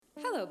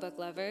Hello, book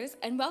lovers,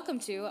 and welcome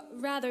to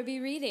Rather Be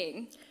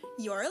Reading.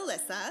 You're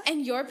Alyssa.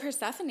 And you're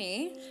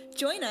Persephone.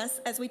 Join us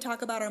as we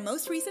talk about our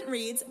most recent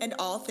reads and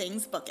all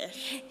things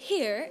bookish.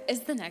 Here is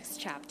the next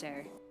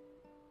chapter.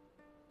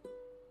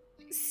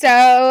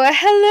 So,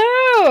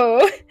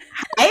 hello!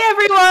 Hi,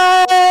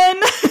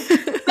 everyone!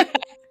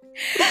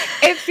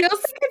 It feels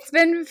like it's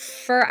been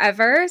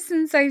forever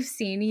since I've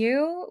seen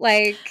you.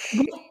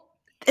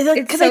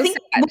 It's so sad.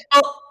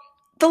 Well,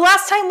 the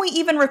last time we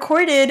even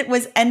recorded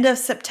was end of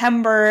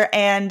September,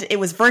 and it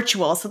was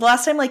virtual. So the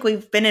last time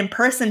we've been in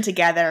person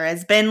together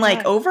has been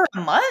over a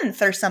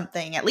month or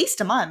something, at least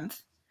a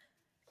month.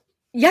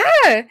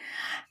 Yeah.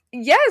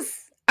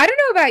 Yes. I don't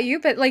know about you,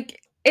 but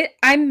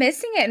I'm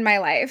missing it in my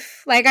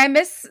life. I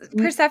miss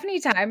Persephone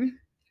time.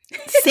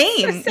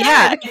 Same. So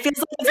yeah. It feels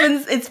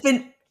like it's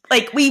been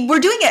we were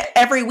doing it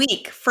every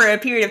week for a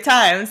period of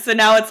time. So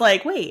now it's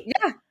wait.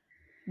 Yeah.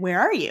 Where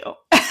are you?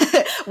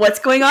 What's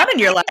going on in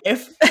your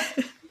life?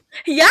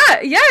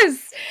 Yeah,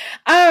 yes.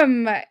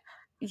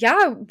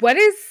 Yeah,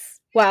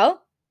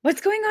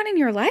 what's going on in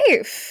your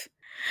life?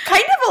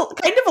 Kind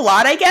of a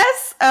lot, I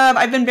guess.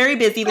 I've been very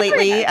busy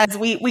lately, as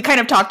we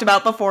kind of talked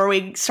about before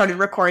we started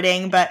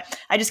recording, but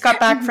I just got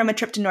back from a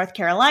trip to North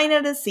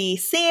Carolina to see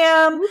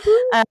Sam.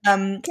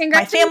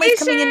 My family's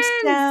coming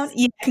into town.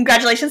 Yeah,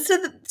 congratulations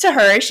to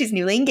her. She's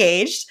newly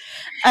engaged.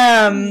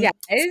 Yes.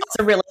 It's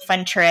a really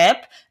fun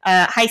trip.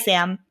 Hi,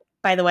 Sam,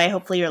 by the way.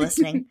 Hopefully you're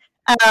listening.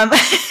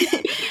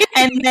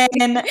 And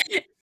then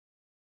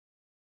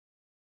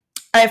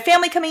I have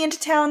family coming into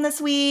town this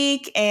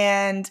week,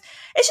 and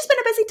it's just been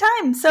a busy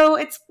time. So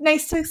it's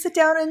nice to sit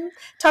down and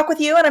talk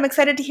with you, and I'm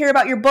excited to hear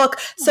about your book.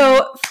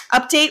 So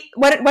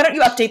why don't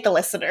you update the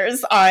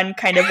listeners on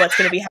kind of what's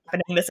going to be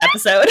happening in this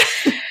episode?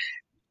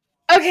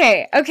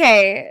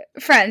 Okay,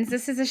 friends,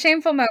 this is a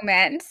shameful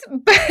moment,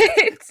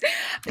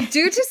 but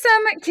due to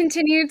some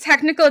continued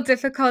technical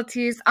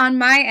difficulties on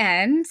my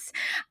end,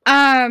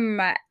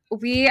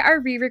 we are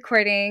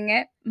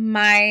re-recording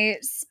my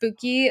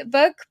spooky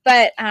book,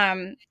 but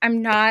I'm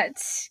not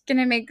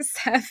gonna make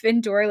Seph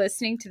endure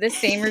listening to the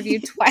same review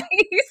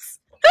twice.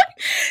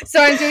 So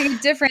I'm doing a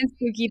different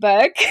spooky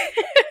book.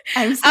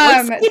 I'm so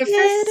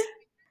excited.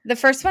 The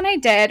first one I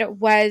did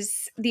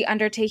was The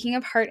Undertaking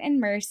of Heart and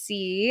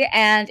Mercy,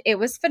 and it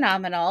was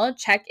phenomenal.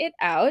 Check it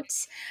out.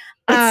 It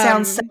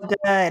sounds so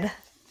good.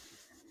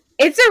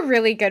 It's a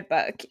really good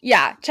book.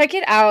 Yeah, check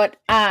it out.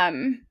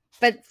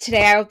 But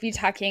today I will be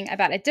talking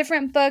about a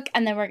different book,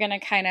 and then we're going to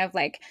kind of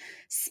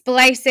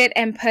splice it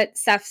and put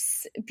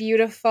Seph's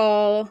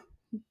beautifully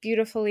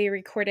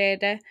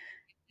recorded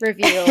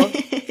review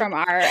from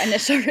our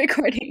initial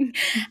recording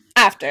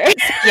after.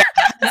 Yeah.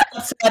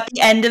 So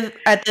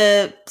at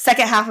the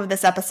second half of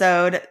this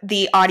episode,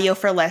 the audio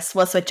for Liz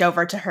will switch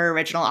over to her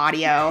original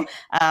audio,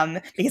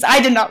 because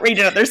I did not read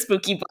another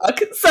spooky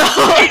book. So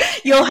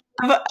you'll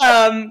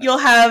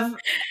have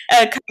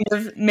a kind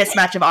of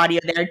mismatch of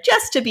audio there,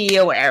 just to be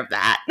aware of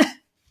that.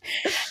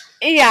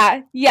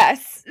 Yeah.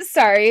 Yes.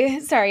 Sorry,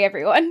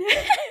 everyone.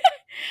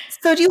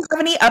 So do you have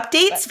any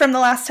updates from the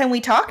last time we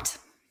talked?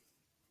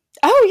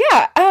 Oh,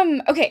 yeah.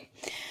 Okay.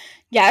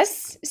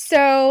 Yes.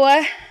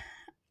 So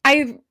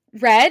I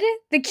read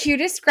the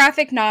cutest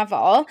graphic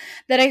novel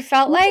that I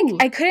felt like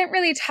I couldn't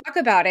really talk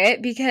about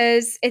it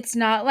because it's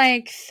not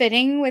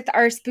fitting with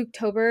our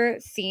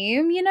Spooktober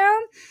theme,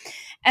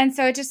 And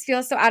so it just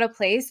feels so out of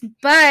place.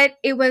 But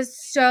it was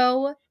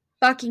so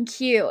fucking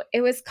cute.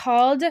 It was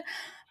called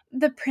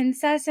The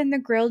Princess and the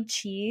Grilled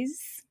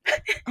Cheese.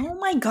 Oh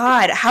my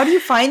God. How do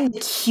you find the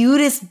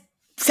cutest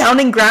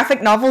sounding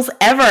graphic novels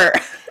ever?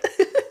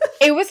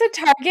 It was a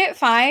Target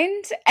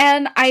find,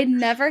 and I'd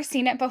never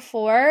seen it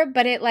before,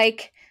 but it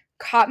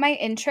caught my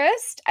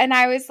interest, and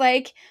I was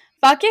like,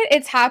 fuck it,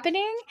 it's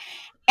happening.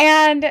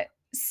 And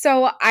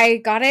so I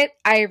got it,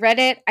 I read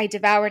it, I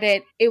devoured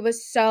it. It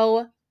was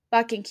so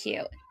fucking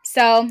cute.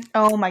 So,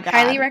 oh my God,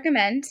 highly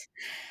recommend.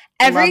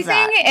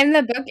 Everything in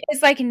the book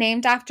is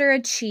good. After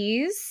a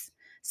cheese.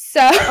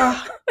 So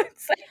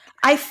it's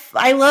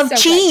I love so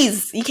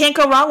cheese. Good. You can't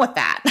go wrong with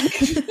that.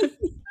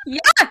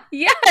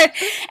 Yeah.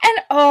 And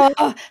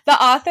the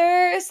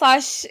author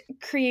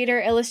 / creator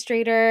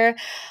illustrator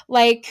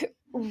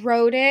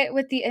wrote it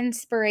with the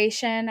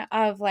inspiration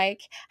of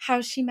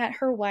how she met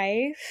her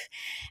wife.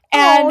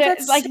 And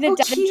that's so the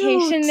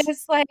dedication cute.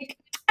 is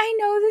I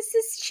know this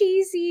is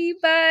cheesy,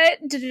 but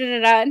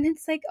and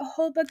it's a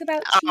whole book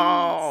about cheese.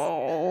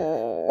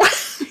 Oh.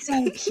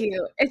 So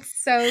cute. It's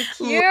so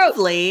cute.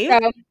 Lovely. So,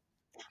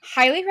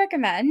 highly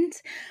recommend.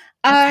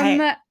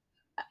 Okay.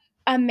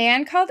 A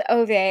Man Called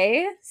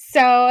Ove.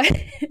 So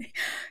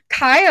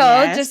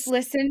Kyle just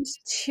listened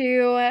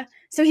to,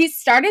 so he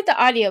started the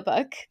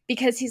audiobook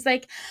because he's I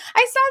saw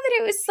that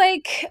it was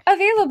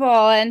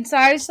available, and so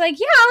I was yeah,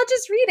 I'll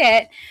just read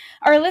it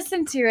or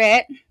listen to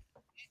it.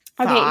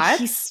 Okay,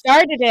 he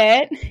started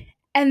it,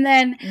 and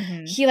then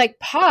he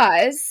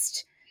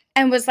paused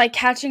and was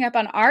I'm up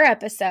on our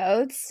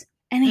episodes,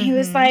 and he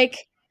was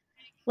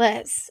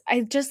Liz,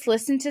 I just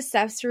listened to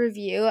Seph's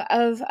review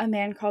of A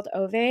Man Called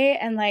Ove,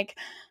 and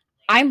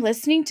I'm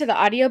listening to the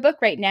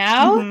audiobook right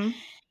now,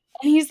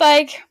 And he's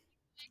like,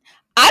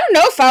 I don't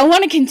know if I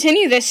want to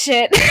continue this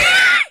shit.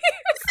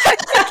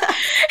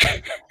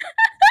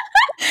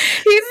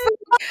 He's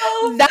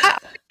like, that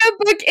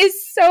book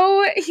is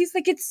so, he's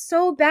like, it's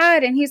so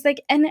bad. And he's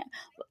like, and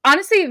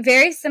honestly,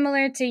 very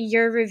similar to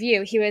your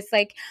review. He was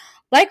like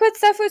what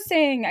Seph was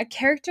saying, a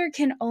character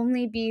can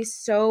only be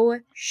so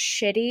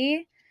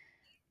shitty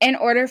in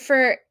order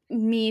for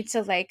me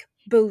to like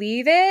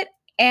believe it,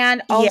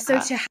 and also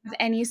to have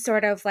any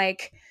sort of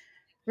like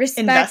respect,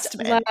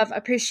 investment, love,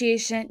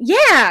 appreciation.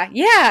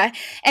 Yeah.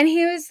 And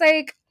he was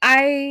like,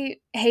 I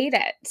hate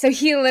it. So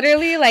he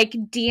literally like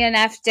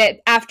DNF'd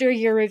it after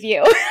your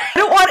review. I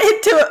don't want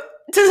him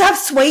to have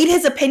swayed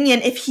his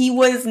opinion if he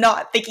was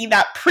not thinking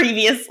that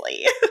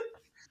previously.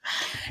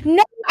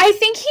 No, I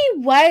think he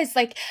was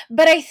like,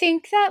 but I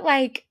think that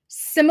like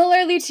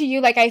similarly to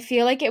you, like I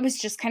feel like it was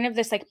just kind of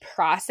this like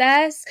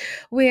process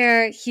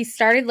where he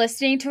started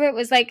listening to it,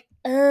 was like,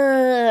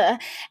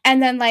 ugh,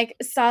 and then like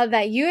saw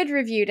that you had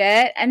reviewed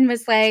it and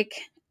was like,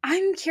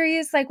 I'm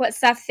curious like what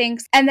Seph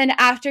thinks. And then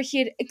after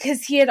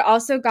because he had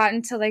also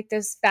gotten to like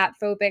those fat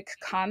phobic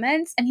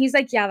comments, and he's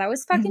like, yeah, that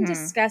was fucking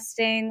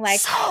disgusting. Like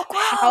so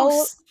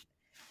gross.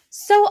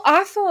 So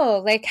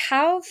awful. Like,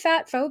 how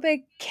fat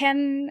phobic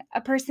can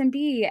a person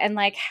be? And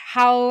like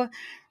how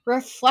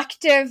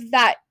reflective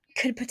that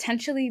could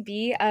potentially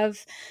be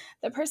of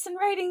the person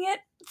writing it.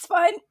 It's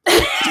fine.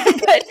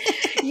 But,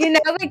 you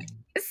know, like,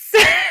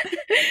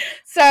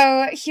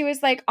 so he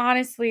was like,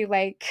 honestly,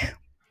 like,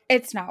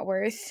 it's not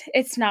worth.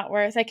 I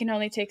can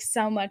only take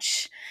so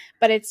much,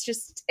 but it's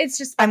just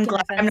I'm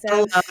glad offensive. I'm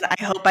not alone.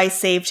 I hope I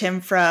saved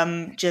him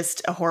from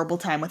just a horrible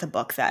time with a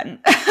book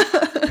then.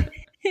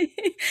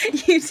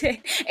 You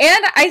did.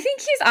 And I think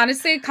he's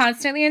honestly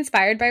constantly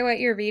inspired by what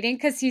you're reading,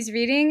 because he's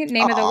reading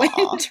Name of the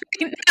Wind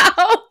right now.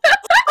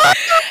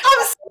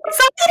 I'm so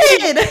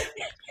excited.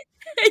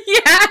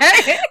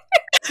 Yeah.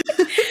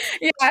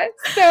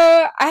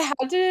 So I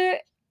had to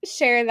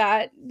share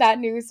that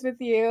news with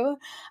you.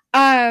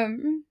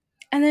 And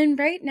then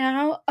right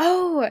now,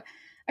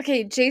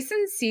 okay,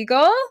 Jason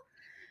Segel.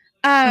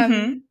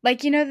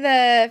 Like, you know,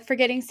 the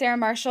Forgetting Sarah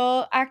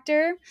Marshall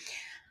actor?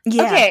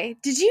 Yeah. Okay,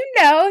 did you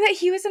know that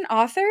he was an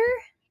author?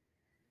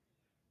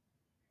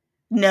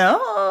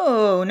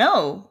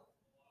 No.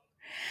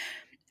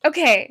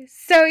 Okay,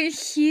 so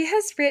he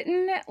has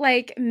written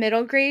like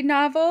middle grade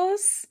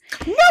novels.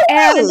 No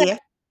way!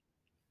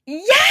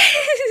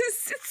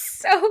 Yes! It's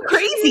so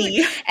crazy.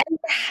 Cute. And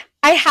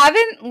I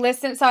haven't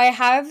listened, so I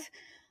have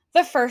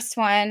the first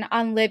one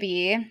on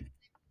Libby,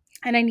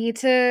 and I need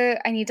to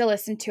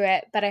listen to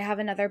it, but I have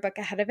another book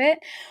ahead of it.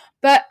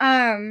 But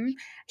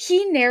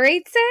he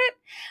narrates it,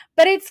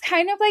 but it's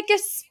kind of like a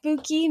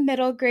spooky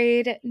middle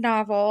grade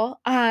novel.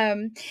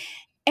 And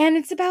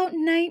it's about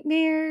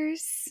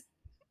nightmares.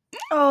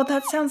 Oh,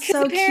 that sounds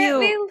so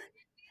cute.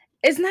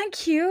 Isn't that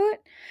cute?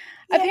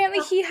 Yeah.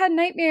 Apparently he had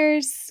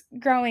nightmares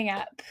growing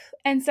up,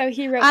 and so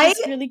he wrote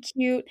this really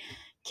cute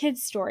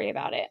kid's story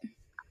about it.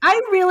 I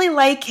really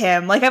like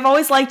him. Like, I've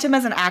always liked him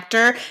as an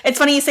actor. It's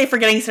funny you say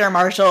Forgetting Sarah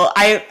Marshall.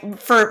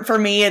 For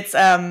me, it's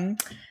How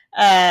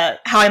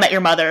I Met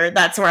Your Mother.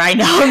 That's where I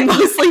know him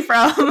mostly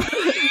from.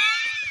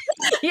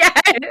 Yeah.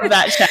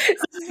 That show.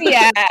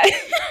 Yeah.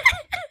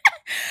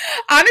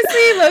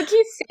 Honestly,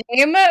 low-key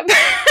same.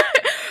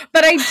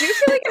 But I do feel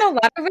like in a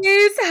lot of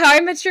ways, How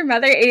I Met Your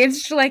Mother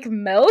aged like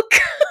milk.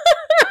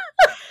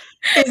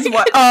 Is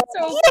what?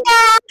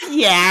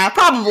 Yeah,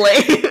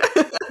 probably.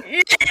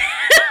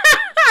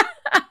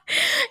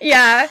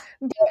 Yeah,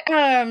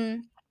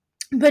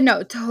 but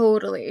no,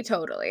 totally.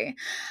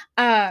 But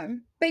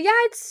yeah,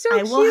 it's so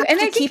cute. Will have and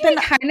to I keep think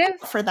an eye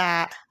out for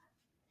that.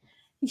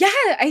 Yeah,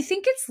 I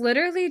think it's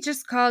literally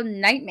just called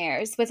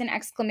Nightmares with an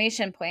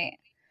exclamation point.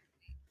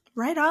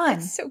 Right on.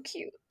 It's so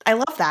cute. I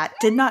love that.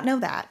 Did not know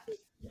that.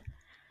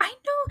 I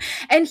know.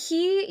 And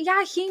he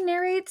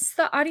narrates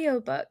the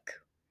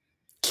audiobook.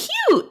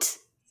 Cute.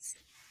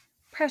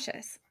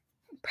 Precious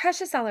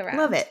all around.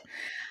 Love it.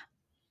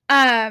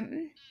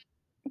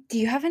 Do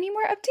you have any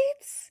more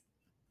updates?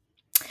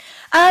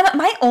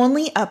 My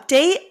only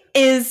update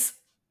is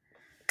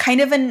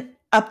kind of an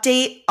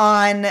update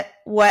on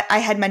what I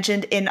had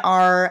mentioned in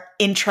our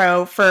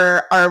intro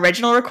for our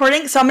original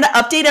recording. So I'm going to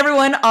update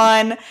everyone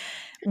on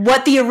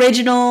what the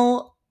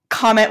original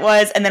comment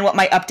was and then what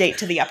my update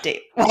to the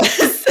update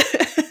was.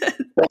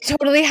 I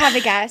totally have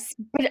a guess,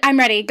 but I'm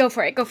ready. Go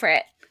for it.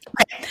 Okay.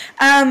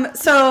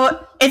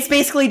 So it's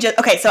basically just,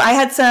 okay, so I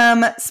had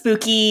some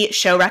spooky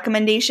show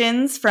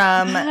recommendations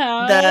from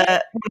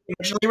when we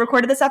originally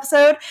recorded this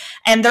episode,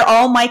 and they're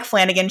all Mike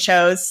Flanagan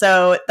shows.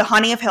 So The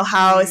Haunting of Hill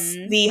House,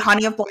 The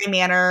Haunting of Bly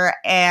Manor,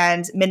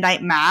 and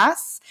Midnight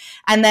Mass.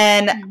 And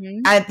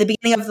then at the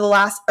beginning of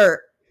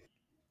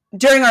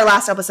during our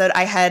last episode,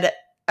 I had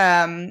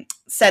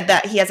said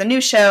that he has a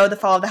new show, The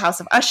Fall of the House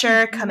of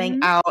Usher, coming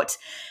out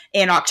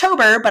in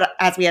October, but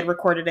as we had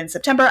recorded in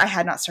September, I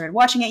had not started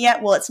watching it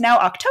yet. Well, it's now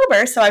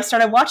October, so I've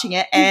started watching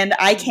it, and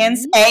I can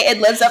say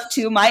it lives up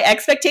to my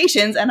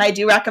expectations, and I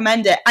do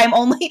recommend it. I'm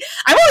only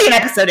an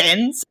episode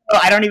in, so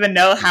I don't even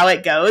know how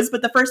it goes,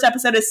 but the first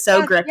episode is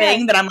so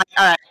gripping that I'm like,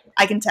 all right,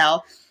 I can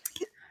tell.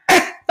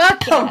 Oh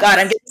God,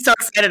 I'm getting so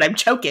excited, I'm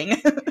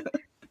choking. Oh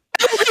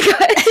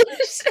my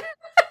gosh.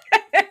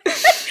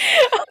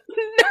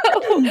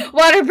 No.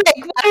 Water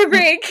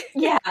break.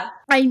 Yeah.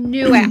 I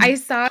knew it. I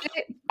saw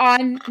it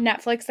on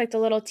Netflix, like the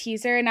little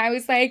teaser, and I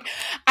was like,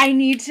 I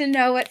need to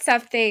know what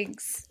Seph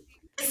thinks.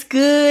 It's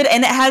good,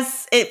 and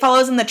it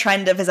follows in the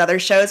trend of his other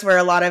shows where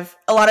a lot of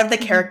the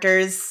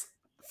characters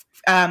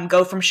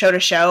go from show to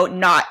show,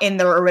 not in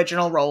their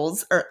original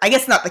roles, or I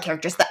guess not the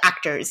characters, the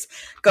actors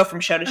go from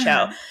show to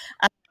show.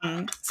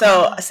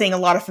 So seeing a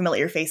lot of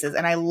familiar faces,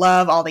 and I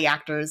love all the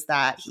actors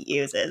that he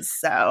uses.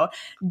 So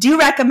do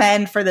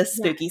recommend for this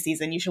spooky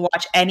season. You should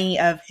watch any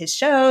of his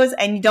shows,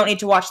 and you don't need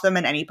to watch them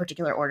in any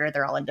particular order.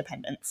 They're all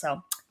independent. So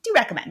do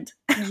recommend.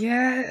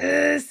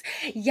 Yes.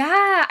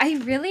 Yeah,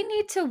 I really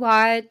need to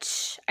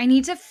watch. I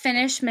need to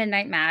finish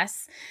Midnight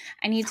Mass.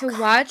 I need to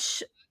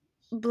watch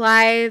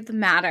Blythe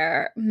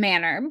Manor.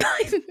 Blythe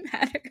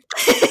Manor.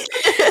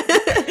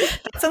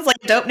 That sounds like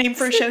a dope name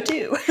for a show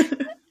too.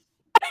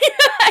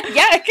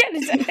 Yeah, it kind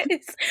of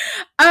does.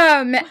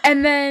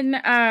 And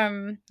then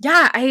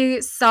I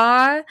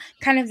saw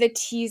kind of the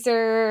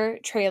teaser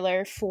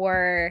trailer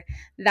for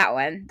that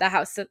one,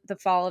 the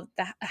fall of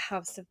the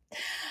house of.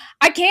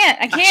 I can't.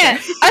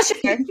 Usher.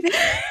 Yeah,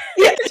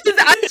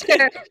 it's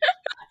Usher.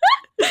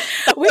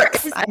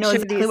 I know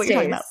exactly what you're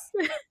talking about.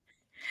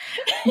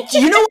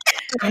 You know what?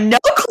 I have no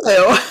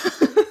clue.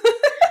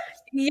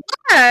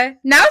 Yeah.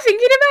 Now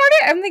thinking about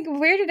it, I'm like,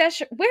 where did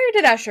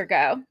Usher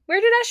go?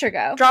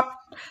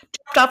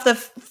 Dropped off the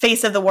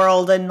face of the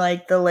world in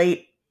like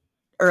the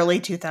early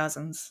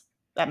 2000s.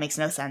 That makes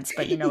no sense,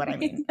 but you know what I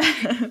mean.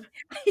 I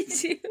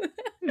do.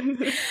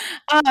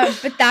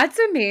 But that's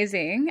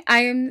amazing.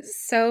 I am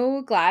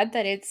so glad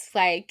that it's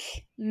like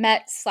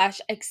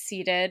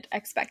met/exceeded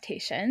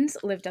expectations,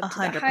 lived up to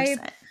 100%. The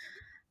hype.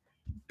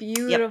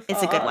 Beautiful. Yep,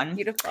 it's a good one.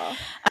 Beautiful.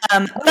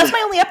 That's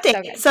my only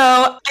update.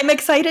 So I'm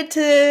excited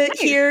to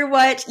hear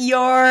what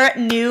your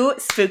new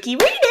spooky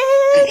read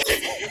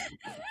is.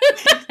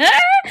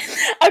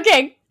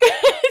 Okay.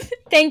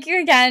 Thank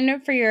you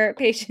again for your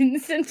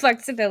patience and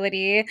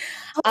flexibility.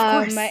 Of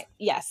course.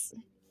 Yes.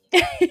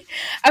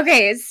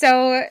 Okay,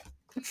 so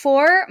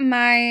for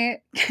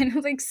my kind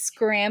of like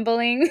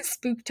scrambling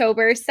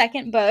Spooktober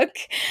second book,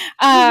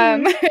 I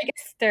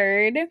guess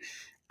third,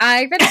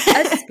 I read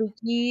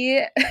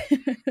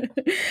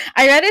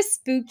a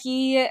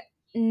spooky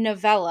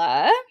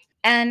novella,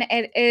 and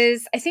it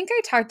is, I think I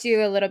talked to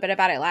you a little bit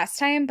about it last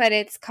time, but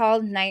it's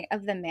called Night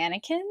of the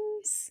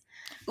Mannequins.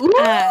 Ooh!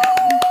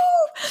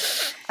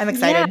 I'm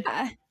excited.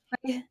 Yeah.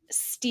 By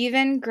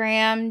Stephen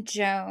Graham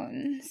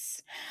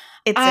Jones.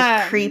 It's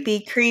a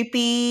creepy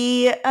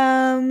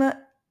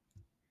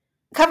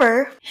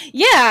cover.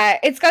 Yeah,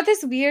 it's got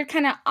this weird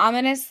kind of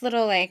ominous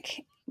little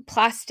like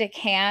plastic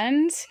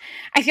hand.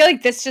 I feel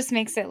like this just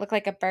makes it look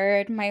like a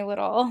bird, my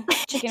little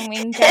chicken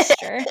wing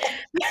gesture.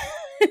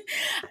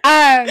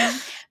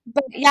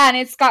 But yeah, and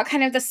it's got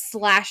kind of the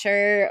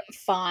slasher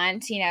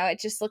font, it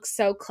just looks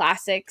so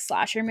classic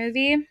slasher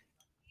movie.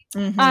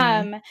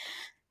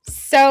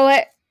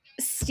 So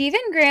Stephen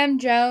Graham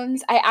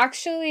Jones,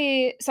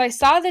 I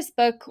saw this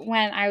book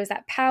when I was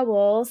at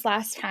Powell's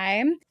last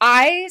time.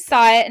 I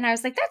saw it and I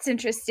was like, that's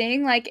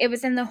interesting. Like, it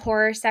was in the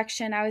horror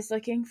section. I was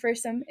looking for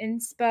some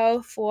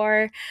inspo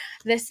for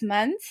this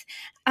month.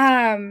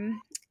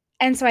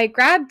 And so I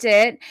grabbed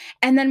it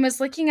and then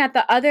was looking at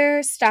the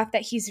other stuff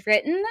that he's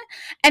written,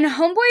 and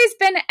Homeboy's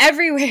been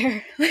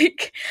everywhere.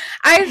 Like,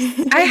 I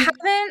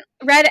haven't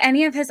read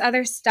any of his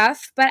other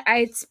stuff, but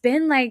it's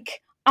been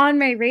like on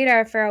my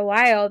radar for a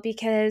while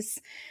because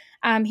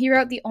he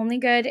wrote The Only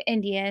Good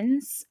Indian.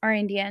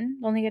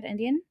 Only Good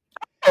Indian.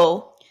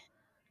 Oh.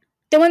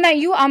 The one that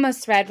you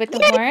almost read with the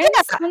horns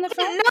on the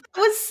front?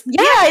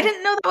 I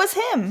didn't know that was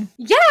him.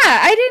 Yeah,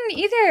 I didn't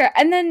either.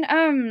 And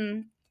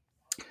then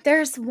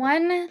there's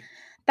one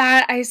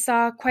that I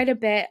saw quite a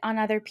bit on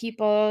other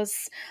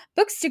people's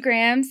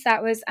bookstagrams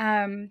that was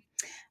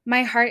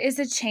My Heart is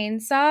a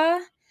Chainsaw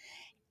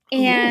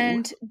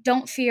and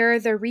Don't Fear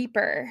the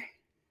Reaper.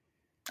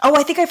 Oh,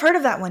 I think I've heard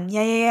of that one.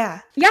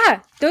 Yeah.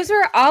 Yeah, those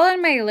were all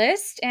on my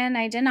list, and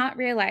I did not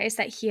realize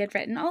that he had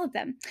written all of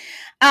them.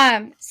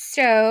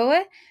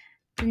 So,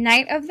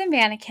 Night of the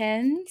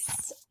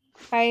Mannequins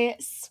by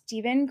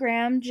Stephen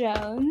Graham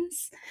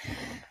Jones.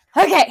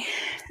 Okay,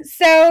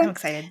 so I'm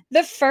excited.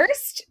 The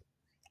first,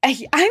 I'm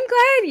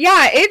glad.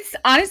 Yeah,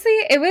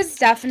 it was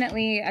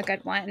definitely a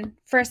good one,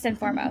 first and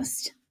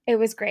foremost. It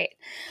was great.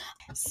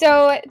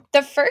 So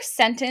the first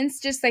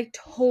sentence just like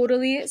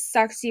totally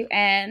sucks you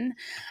in.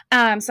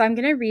 So I'm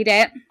going to read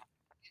it.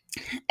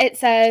 It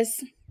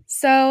says,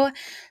 So,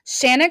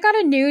 Shanna got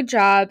a new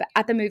job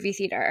at the movie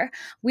theater.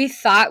 We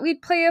thought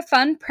we'd play a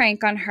fun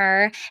prank on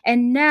her,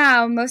 and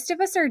now most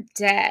of us are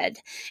dead.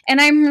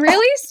 And I'm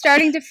really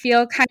starting to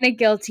feel kind of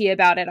guilty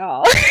about it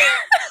all.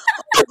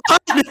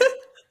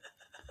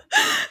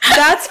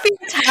 That's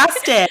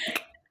fantastic.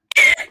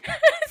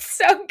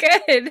 So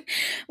good.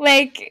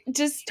 Like,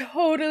 just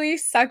totally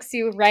sucks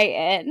you right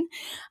in.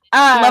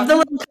 Love the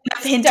little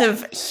hint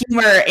of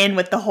humor in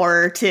with the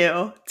horror,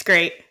 too. It's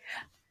great.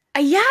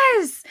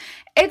 Yes.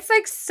 It's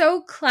like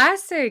so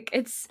classic.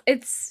 It's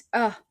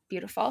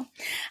beautiful.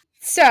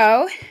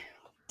 So,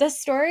 the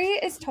story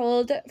is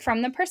told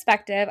from the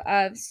perspective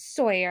of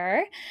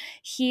Sawyer.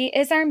 He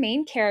is our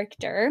main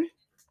character.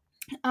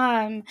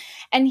 And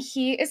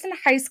he is in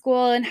high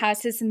school and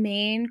has his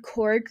main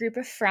core group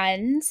of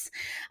friends,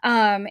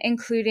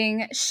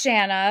 including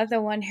Shanna,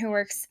 the one who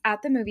works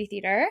at the movie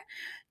theater,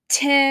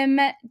 Tim,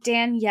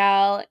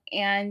 Danielle,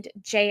 and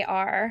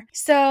JR.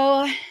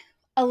 So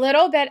a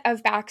little bit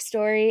of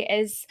backstory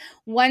is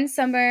one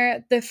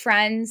summer, the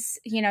friends,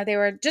 they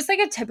were just like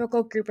a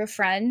typical group of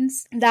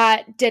friends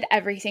that did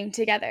everything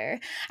together.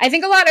 I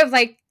think a lot of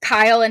like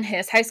Kyle and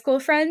his high school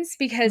friends,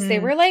 because they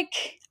were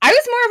like, I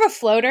was more of a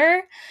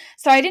floater,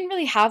 so I didn't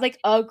really have like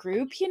a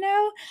group,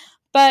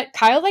 but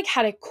Kyle like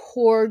had a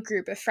core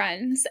group of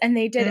friends and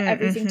they did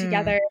everything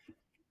together.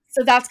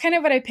 So that's kind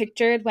of what I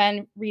pictured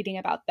when reading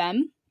about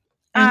them.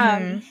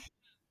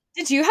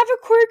 Did you have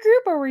a core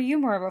group or were you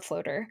more of a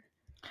floater?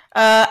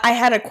 I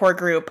had a core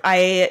group.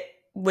 I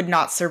would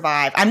not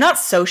survive. I'm not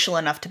social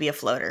enough to be a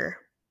floater.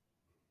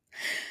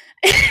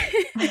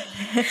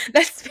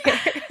 That's fair.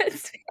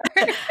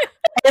 I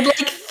had like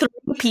 3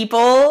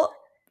 people,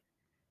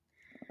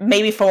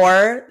 maybe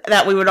 4,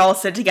 that we would all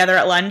sit together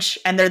at lunch,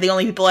 and they're the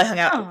only people I hung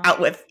out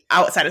with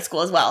outside of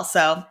school as well.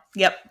 So,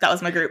 yep, that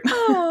was my group.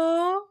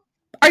 Aww.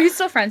 Are you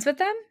still friends with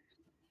them?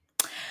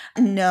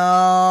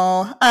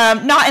 No,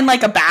 not in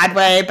like a bad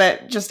way,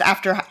 but just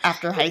after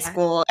high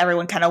school,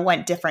 everyone kind of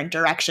went different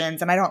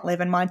directions, and I don't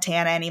live in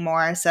Montana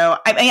anymore. So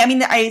I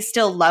mean, I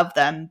still love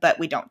them, but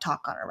we don't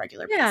talk on a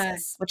regular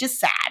basis, which is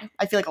sad.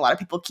 I feel like a lot of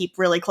people keep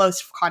really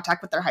close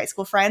contact with their high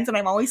school friends, and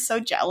I'm always so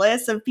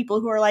jealous of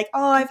people who are like,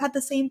 "Oh, I've had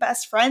the same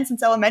best friend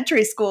since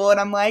elementary school," and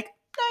I'm like,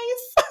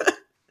 "Nice."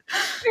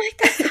 You're like,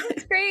 that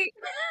sounds great.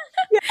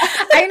 Yeah.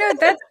 I know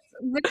that's.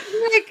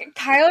 Like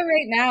Kyle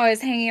right now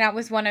is hanging out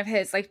with one of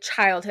his like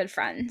childhood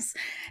friends.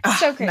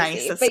 So crazy.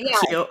 Nice. That's but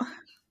so cute.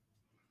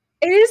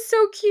 It is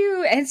so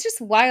cute. And it's just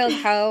wild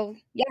how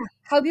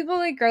people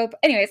like grow up.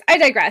 Anyways, I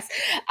digress.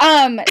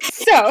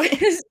 So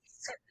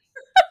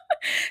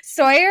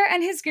Sawyer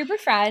and his group of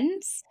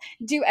friends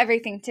do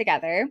everything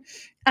together.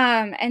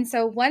 And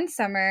so one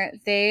summer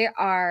they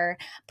are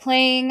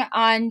playing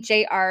on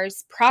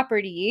JR's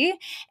property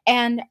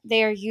and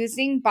they are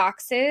using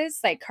boxes,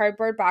 like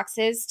cardboard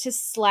boxes, to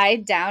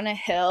slide down a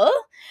hill.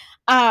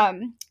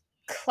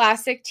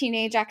 Classic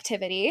teenage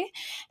activity.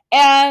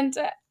 And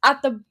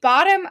at the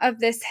bottom of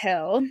this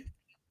hill,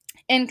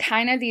 in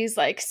kind of these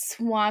like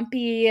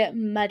swampy,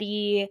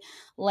 muddy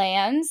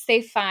lands,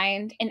 they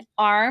find an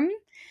arm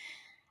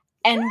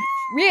and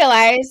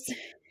realize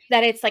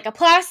that it's like a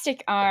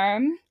plastic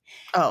arm.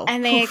 Oh.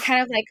 And they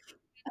kind of like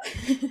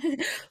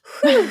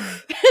they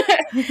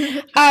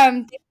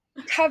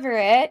cover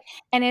it,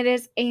 and it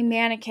is a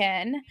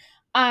mannequin.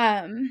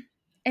 And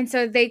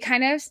so they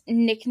kind of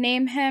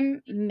nickname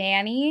him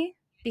Manny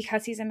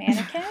because he's a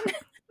mannequin.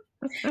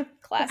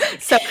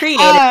 Classic. So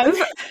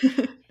creative.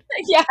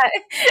 Yeah.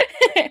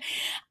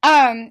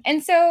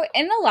 And so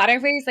in a lot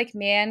of ways, like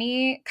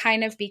Manny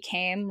kind of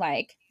became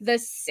like the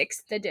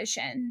 6th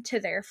edition to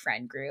their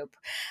friend group.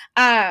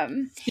 Super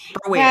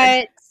weird.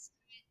 But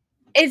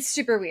it's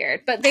super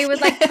weird. But they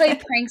would like play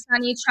pranks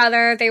on each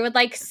other. They would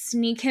like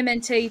sneak him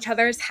into each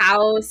other's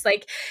house.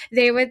 Like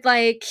they would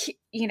like,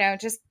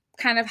 just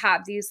kind of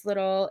have these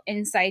little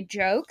inside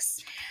jokes.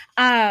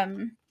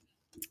 And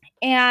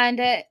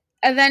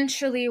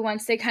eventually,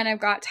 once they kind of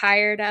got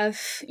tired of,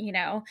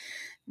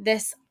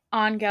 this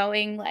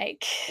ongoing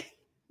like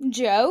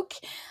joke,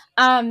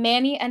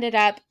 Manny ended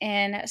up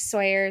in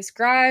Sawyer's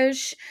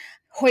garage,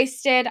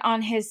 hoisted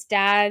on his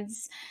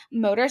dad's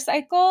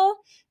motorcycle.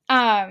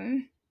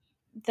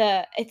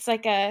 It's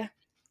like a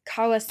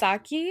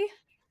Kawasaki.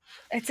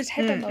 It's a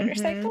type of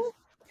motorcycle.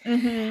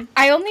 Mm-hmm.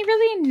 I only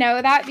really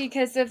know that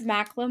because of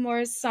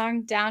Macklemore's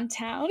song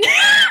Downtown.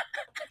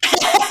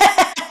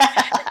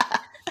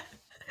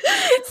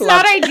 It's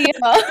not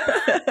ideal.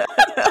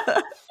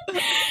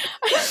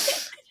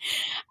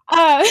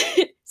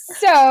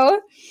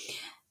 So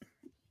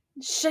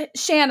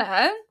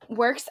Shanna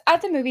works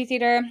at the movie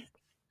theater.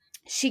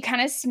 She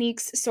kind of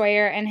sneaks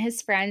Sawyer and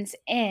his friends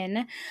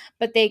in,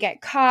 but they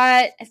get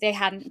caught. They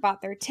hadn't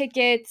bought their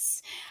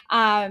tickets.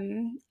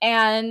 And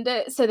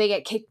so they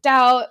get kicked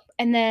out.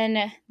 And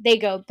then they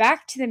go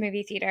back to the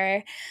movie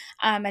theater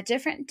a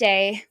different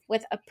day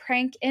with a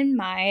prank in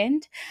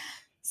mind.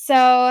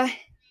 So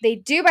they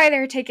do buy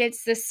their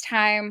tickets this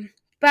time,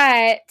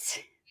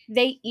 but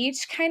they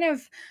each kind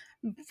of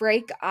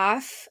break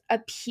off a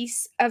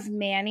piece of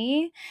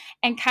Manny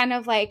and kind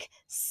of like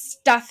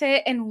stuff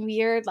it in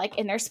weird, like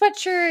in their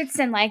sweatshirts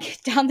and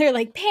like down their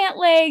like pant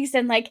legs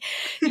and like,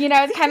 you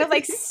know, kind of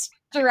like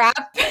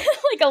strap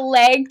like a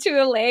leg to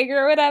a leg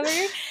or whatever,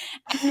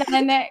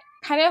 and then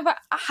kind of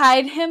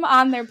hide him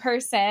on their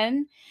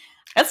person.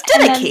 That's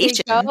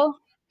dedication. And then they go,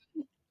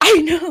 I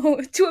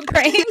know, to a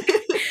prank.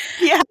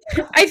 Yeah.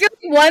 I feel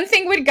like one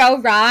thing would go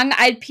wrong.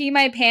 I'd pee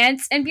my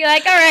pants and be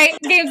like, all right,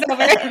 game's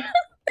over.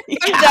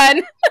 I'm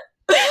done.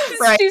 This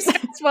is too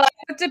stressful. I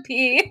have to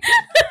pee.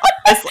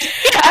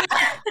 Yeah.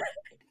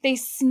 They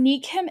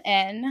sneak him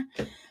in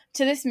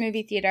to this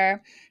movie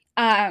theater,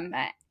 and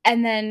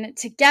then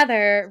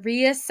together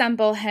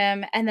reassemble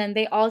him, and then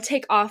they all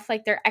take off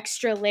like their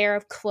extra layer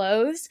of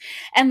clothes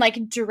and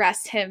like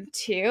dress him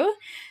too.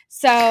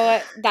 So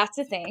that's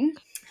a thing.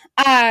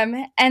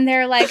 And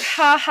they're like,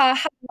 ha ha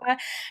ha,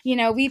 you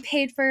know, we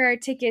paid for our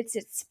tickets,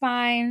 it's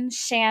fine.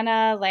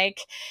 Shanna like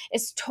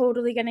is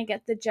totally gonna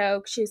get the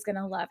joke. She's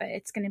gonna love it.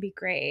 It's gonna be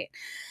great.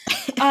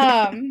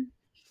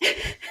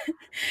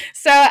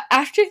 So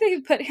after they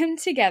put him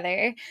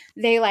together,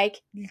 they like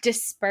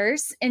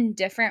disperse in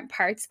different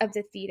parts of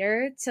the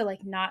theater to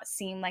like not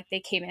seem like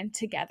they came in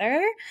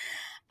together.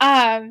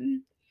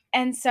 And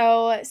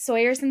so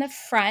Sawyer's in the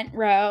front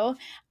row,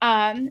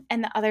 and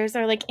the others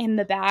are like in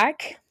the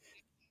back.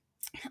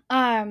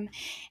 And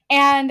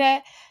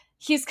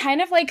he's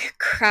kind of like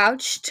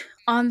crouched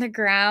on the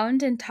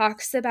ground and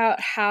talks about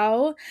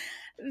how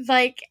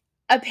like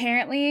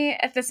apparently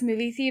at this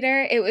movie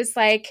theater it was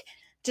like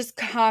just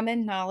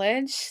common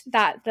knowledge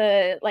that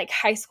the like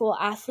high school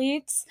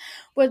athletes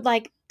would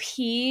like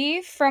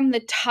pee from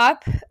the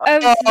top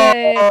of the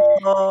I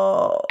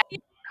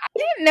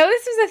didn't know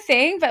this was a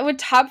thing, but would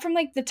top from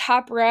like the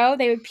top row,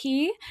 they would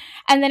pee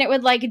and then it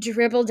would like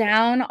dribble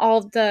down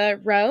all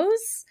the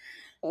rows.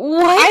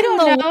 What? I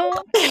don't know.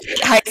 I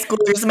hate high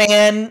schoolers,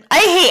 man. I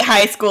hate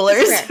high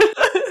schoolers.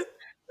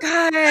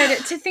 God,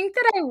 to think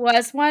that I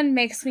was one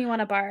makes me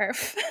want to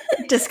barf.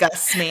 It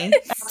disgusts me.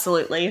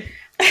 Absolutely.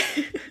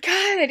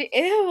 God,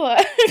 ew.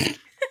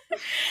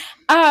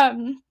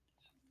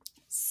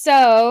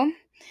 So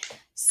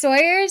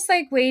Sawyer's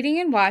like waiting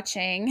and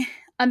watching.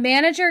 A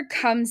manager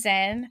comes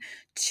in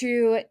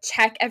to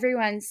check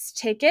everyone's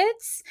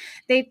tickets.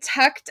 They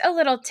tucked a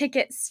little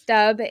ticket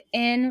stub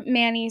in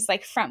Manny's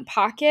like front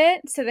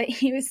pocket so that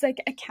he was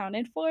like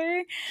accounted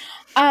for.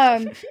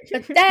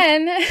 But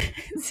then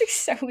it's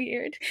so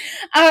weird.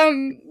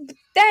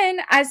 Then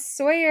as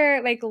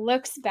Sawyer like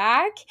looks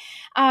back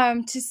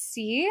to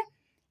see,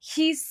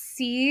 he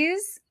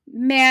sees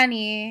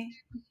Manny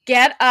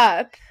get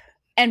up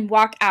and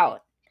walk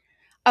out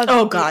of the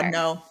theater. God,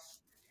 no.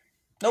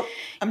 Nope,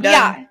 I'm done.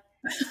 Yeah.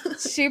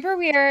 Super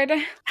weird.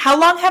 How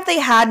long have they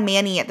had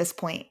Manny at this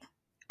point?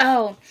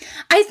 Oh,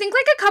 I think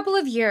like a couple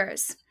of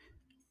years.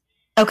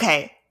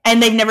 Okay. And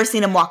they've never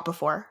seen him walk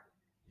before?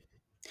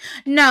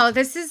 No,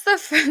 this is the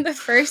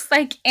first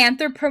like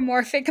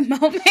anthropomorphic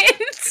moment.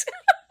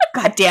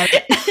 God damn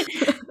it.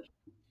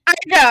 I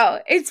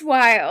know, it's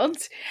wild.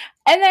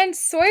 And then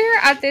Sawyer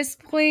at this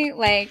point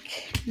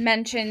like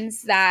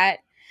mentions that,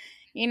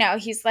 you know,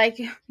 he's like,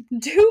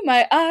 do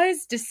my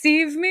eyes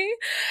deceive me?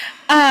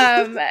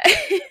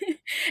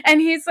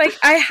 And he's like,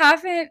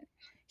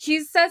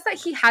 he says that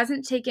he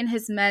hasn't taken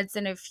his meds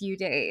in a few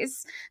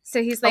days.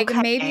 So he's like,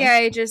 maybe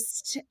I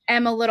just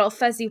am a little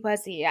fuzzy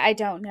wuzzy. I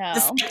don't know.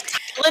 Is this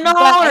like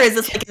Tylenol, or is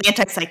this like an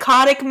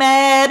antipsychotic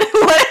med?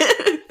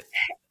 What?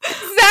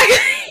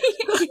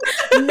 Exactly.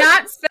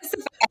 Not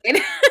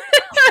specified.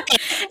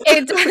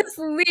 It does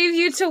leave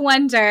you to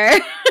wonder.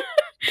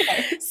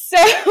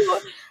 So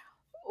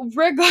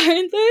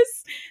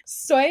regardless,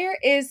 Sawyer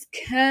is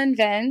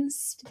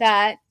convinced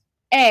that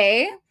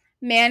A,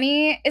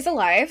 Manny is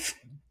alive.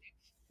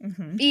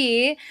 Mm-hmm.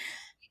 B,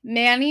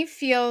 Manny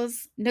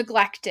feels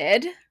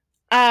neglected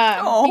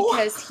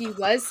because he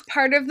was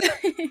part of the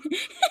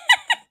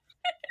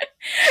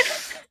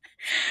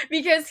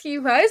because he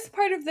was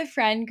part of the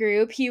friend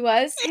group. He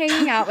was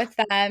hanging out with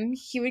them.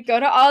 He would go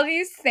to all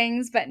these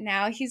things, but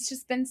now he's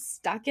just been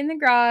stuck in the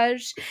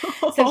garage.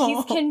 So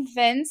he's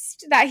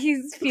convinced that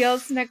he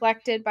feels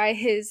neglected by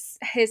his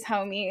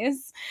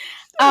homies.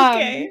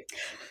 Okay.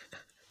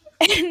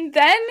 And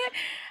then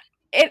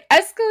it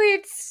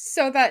escalates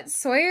so that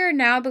Sawyer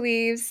now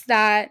believes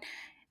that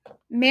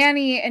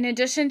Manny, in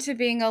addition to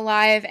being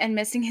alive and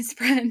missing his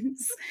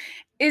friends,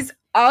 is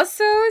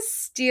also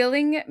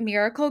stealing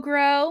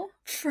Miracle-Gro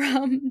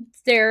from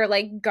their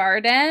like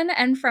garden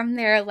and from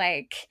their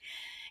like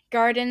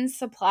garden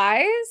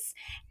supplies,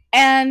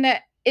 and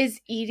is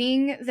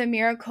eating the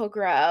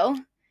Miracle-Gro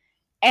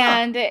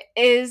and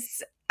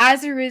is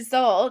as a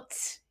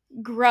result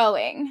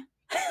growing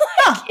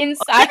in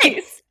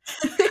size.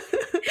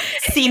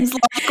 Seems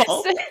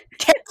logical.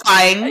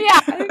 Terrifying. Yeah.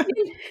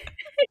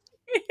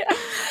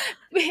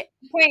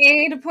 Point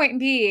A to point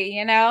B,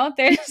 you know?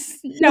 There's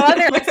no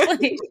other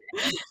explanation.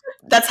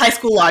 That's high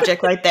school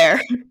logic right there.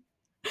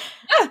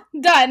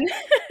 Done.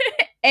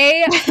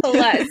 A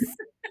plus.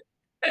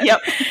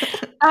 Yep.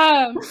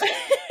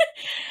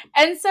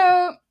 And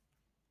so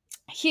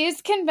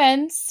He's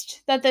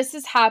convinced that this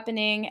is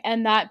happening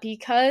and that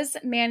because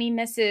Manny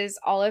misses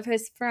all of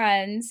his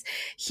friends,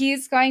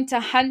 he's going to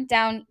hunt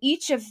down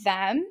each of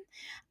them,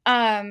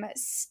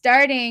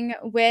 starting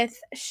with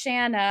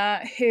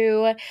Shanna,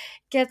 who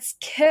gets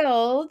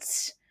killed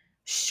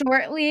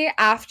shortly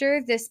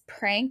after this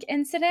prank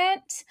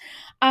incident,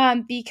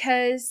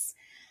 because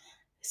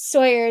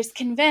Sawyer's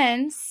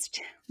convinced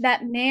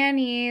that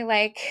Manny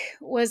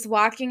was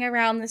walking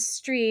around the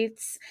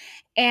streets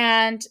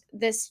and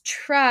this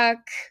truck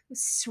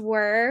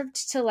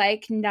swerved to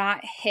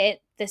not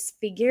hit this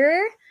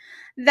figure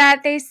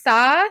that they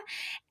saw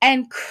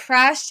and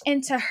crashed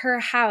into her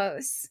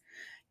house,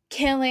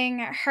 killing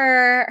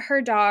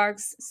her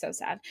dogs. So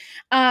sad.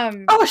 Her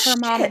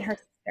mom and her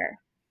sister.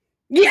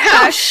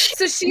 Yeah.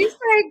 So she's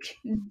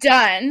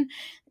done.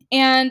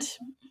 And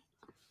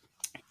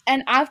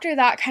after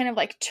that kind of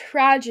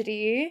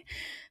tragedy,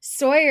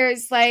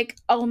 Sawyer's like,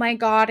 oh my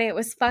God, it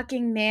was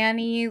fucking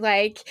Manny.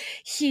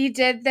 He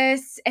did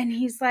this. And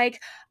he's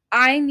like,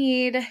 I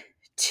need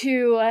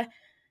to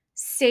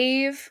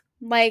save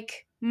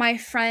my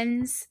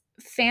friends'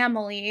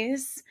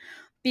 families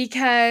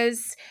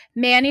because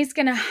Manny's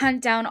gonna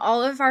hunt down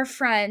all of our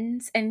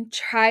friends and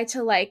try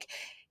to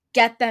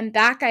get them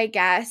back, I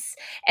guess.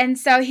 And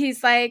so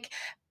he's like,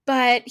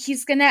 but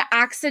he's gonna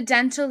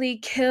accidentally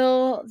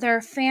kill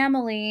their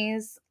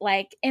families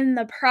in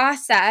the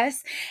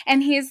process.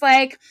 And he's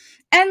like,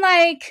 and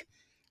I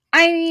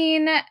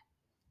mean,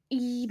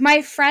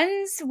 my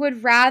friends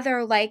would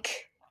rather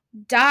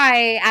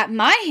die at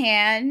my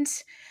hand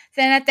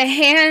than at the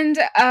hand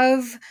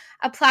of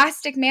a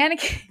plastic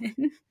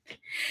mannequin.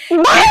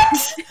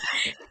 What?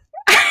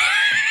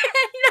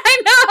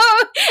 I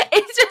know.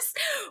 It's just,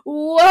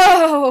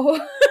 whoa.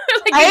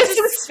 I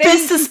have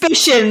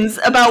suspicions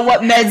about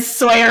what meds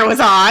Sawyer was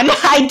on.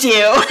 I do.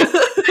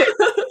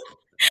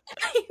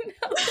 I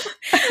know.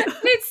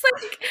 It's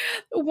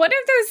one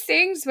of those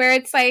things where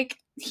it's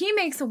he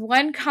makes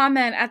one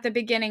comment at the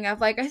beginning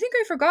of I think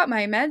I forgot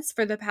my meds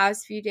for the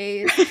past few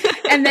days.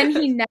 And then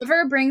he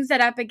never brings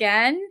it up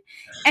again.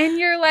 And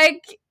you're right,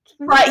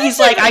 he's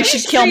like, I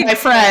should kill my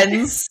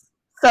friends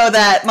so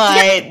that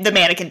the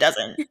mannequin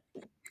doesn't.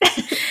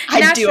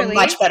 I do a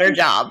much better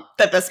job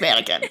than this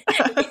mannequin.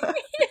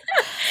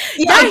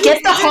 Yeah, I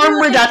get the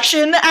harm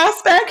reduction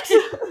aspect.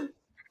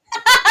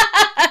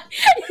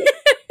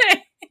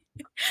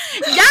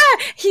 Yeah,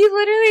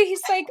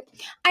 he's like,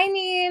 I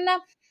mean,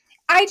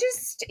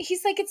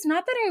 he's like, it's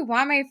not that I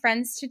want my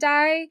friends to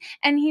die.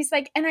 And he's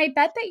like, and I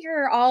bet that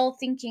you're all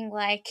thinking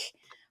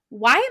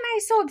why am I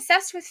so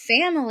obsessed with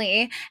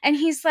family? And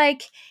he's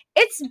like,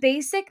 it's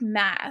basic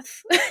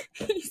math.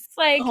 He's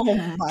like,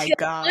 oh my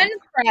God. One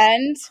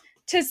friend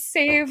to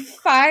save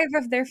 5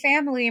 of their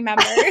family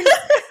members.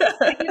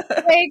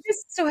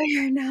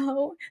 Sawyer,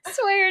 no.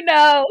 Sawyer,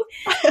 no.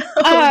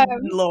 Oh,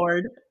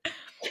 Lord.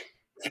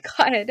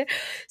 God.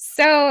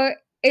 So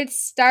it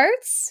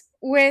starts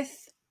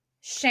with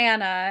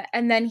Shanna,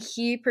 and then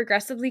he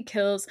progressively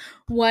kills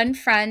one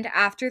friend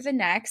after the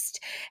next.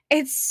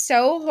 It's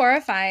so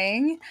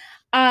horrifying.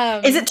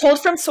 Is it told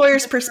from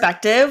Sawyer's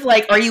perspective?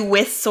 Are you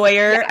with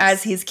Sawyer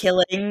as he's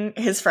killing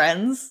his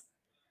friends?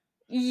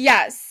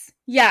 Yes.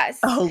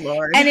 Oh,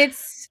 Lord. And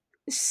it's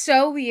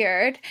so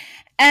weird.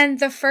 And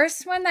the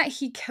first one that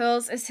he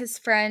kills is his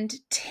friend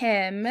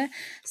Tim.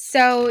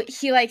 So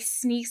he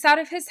sneaks out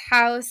of his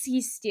house.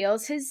 He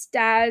steals his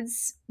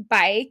dad's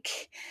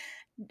bike,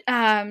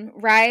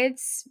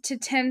 rides to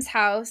Tim's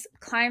house,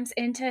 climbs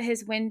into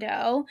his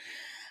window.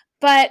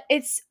 But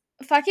it's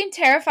fucking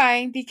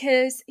terrifying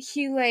because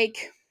he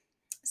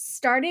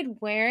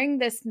started wearing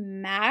this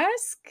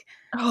mask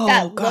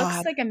that God.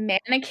 looks like a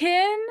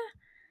mannequin.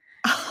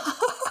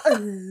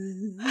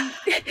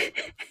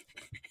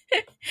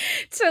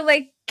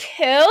 To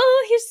kill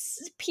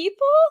his people.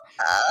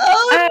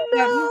 Oh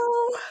no.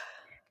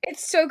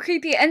 It's so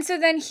creepy. And so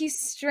then he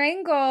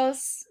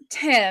strangles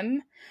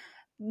Tim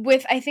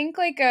with I think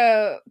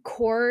a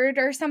cord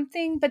or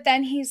something, but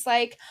then he's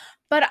like,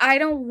 but I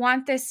don't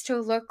want this to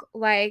look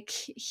like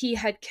he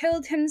had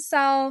killed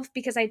himself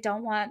because I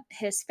don't want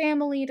his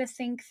family to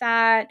think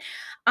that.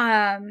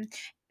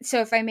 So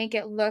if I make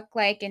it look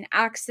like an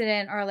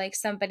accident or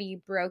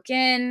somebody broke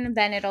in,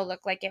 then it'll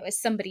look like it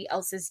was somebody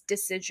else's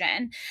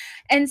decision.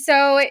 And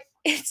so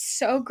it's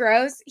so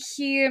gross.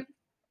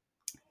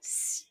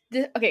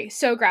 Okay,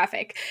 so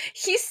graphic.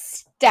 He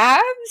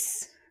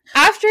stabs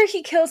after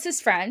he kills his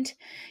friend.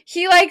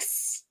 He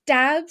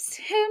stabs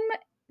him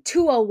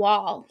to a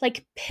wall,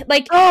 God.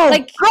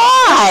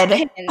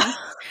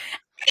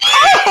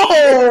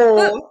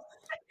 Oh.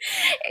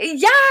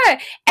 Yeah,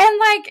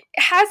 and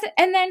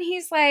and then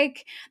he's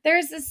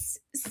there's this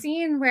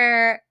scene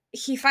where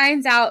he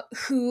finds out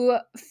who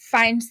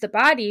finds the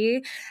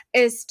body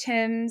is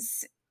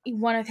Tim's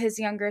one of his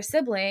younger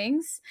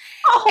siblings.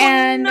 Oh,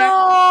 and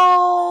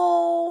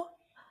no.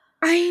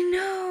 I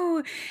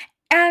know.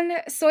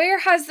 And Sawyer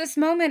has this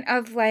moment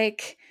of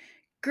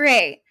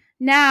great,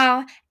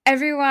 now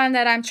everyone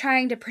that I'm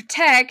trying to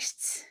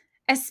protect,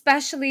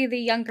 especially the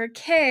younger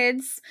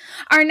kids,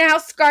 are now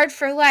scarred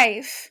for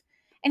life.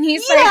 And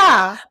he's like,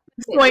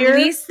 at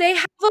least they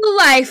have a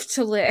life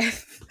to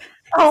live.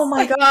 Oh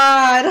my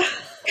God.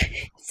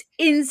 It's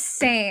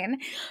insane.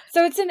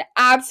 So it's an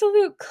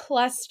absolute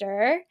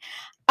cluster.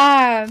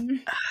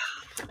 And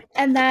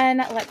then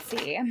let's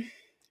see.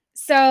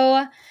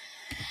 So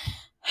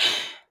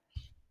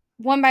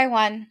one by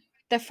one,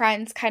 the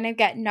friends kind of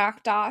get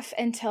knocked off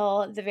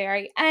until the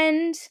very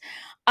end.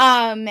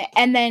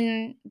 And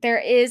then there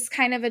is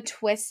kind of a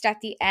twist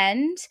at the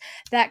end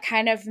that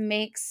kind of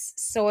makes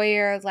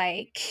Sawyer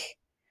like,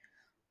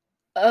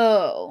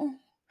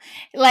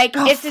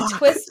 it's a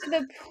twist to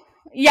the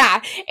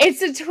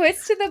it's a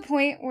twist to the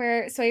point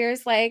where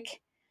Sawyer's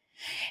like,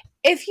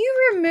 if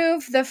you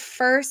remove the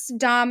first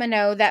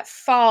domino that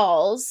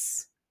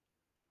falls,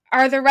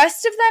 are the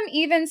rest of them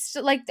even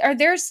are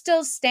they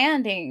still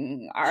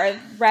standing?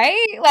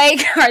 Right?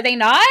 Like, are they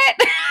not?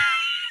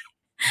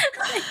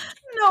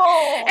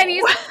 No. And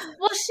he's like,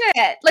 well,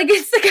 shit. Like,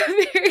 it's like a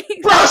very...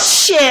 Well,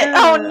 shit.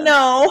 Oh,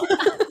 no.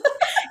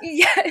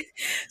 Yeah.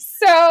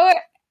 So,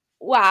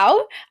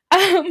 wow.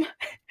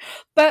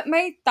 But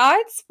my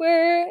thoughts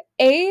were,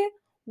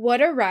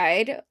 what a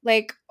ride.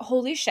 Like,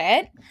 holy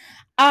shit.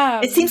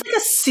 It seems like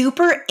a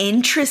super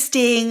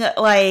interesting,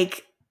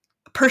 like,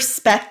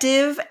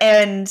 perspective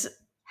and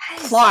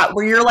plot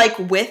where you're like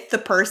with the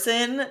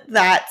person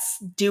that's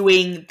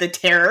doing the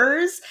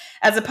terrors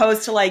as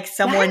opposed to like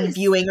someone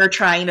viewing or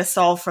trying to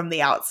solve from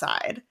the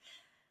outside.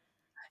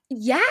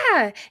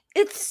 Yeah,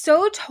 it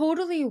so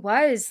totally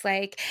was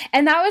like,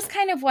 and that was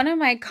kind of one of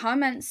my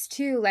comments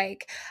too.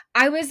 Like,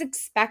 I was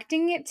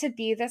expecting it to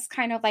be this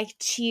kind of like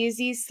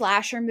cheesy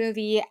slasher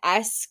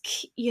movie-esque,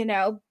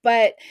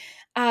 but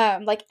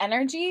like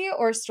energy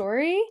or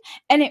story,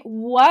 and it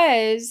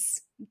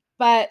was.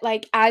 But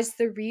like as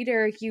the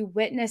reader, you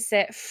witness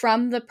it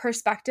from the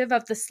perspective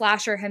of the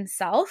slasher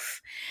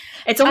himself.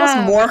 It's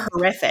almost more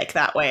horrific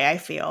that way, I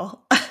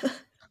feel.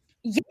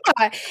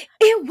 Yeah,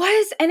 it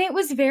was. And it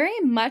was very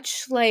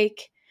much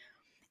like,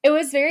 it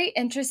was very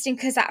interesting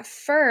because at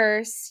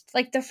first,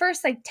 like the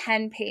first like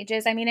 10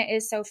 pages, I mean, it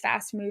is so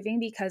fast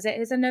moving because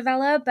it is a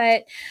novella,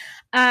 but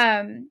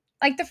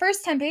like the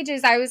first 10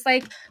 pages, I was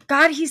like,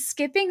 God, he's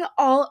skipping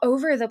all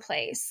over the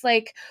place.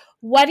 Like,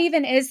 what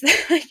even is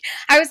like,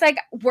 I was like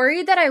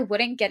worried that I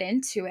wouldn't get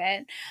into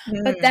it.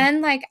 But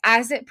then like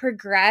as it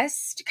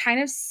progressed, kind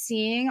of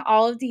seeing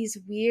all of these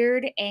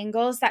weird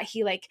angles that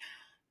he like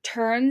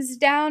turns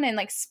down and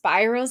like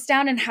spirals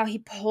down, and how he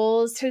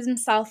pulls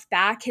himself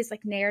back, his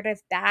like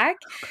narrative back,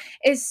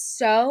 is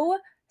so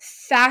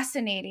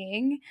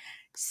fascinating.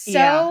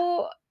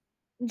 So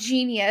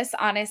genius,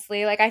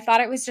 honestly. Like, I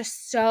thought it was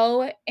just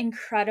so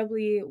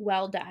incredibly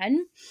well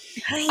done.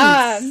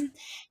 Nice.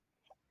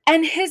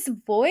 And his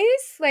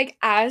voice, like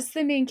as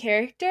the main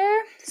character,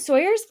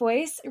 Sawyer's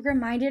voice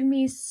reminded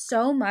me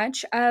so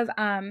much of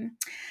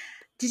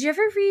did you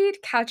ever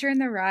read Catcher in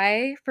the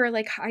Rye for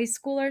like high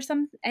school or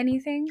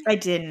anything? I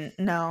didn't,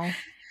 no.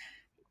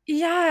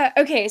 Yeah,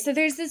 okay, so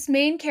there's this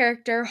main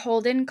character,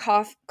 Holden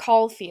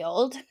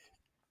Caulfield,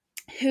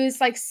 who's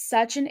like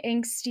such an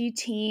angsty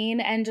teen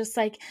and just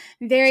like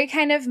very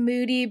kind of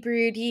moody,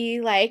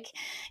 broody, like,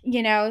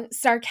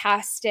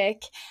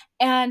 sarcastic.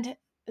 And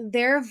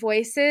their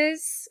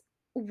voices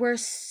were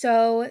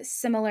so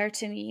similar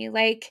to me.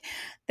 Like,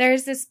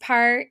 there's this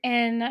part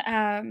in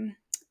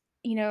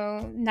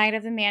Night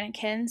of the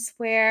Mannequins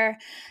where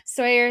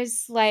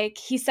Sawyer's like,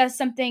 he says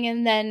something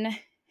and then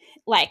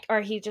like,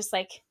 or he just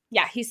like,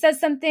 he says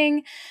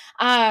something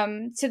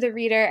to the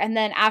reader, and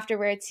then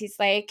afterwards he's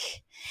like,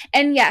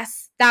 and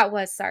yes, that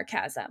was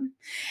sarcasm.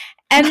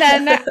 And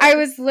then I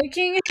was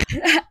looking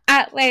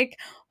at like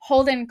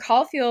Holden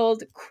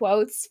Caulfield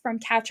quotes from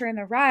Catcher in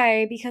the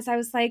Rye because I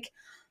was like,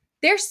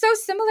 they're so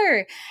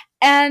similar.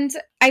 And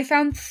I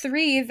found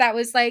 3 that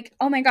was like,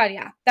 oh my God,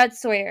 yeah,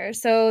 that's Sawyer.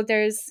 So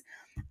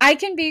I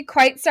can be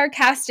quite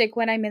sarcastic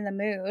when I'm in the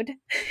mood.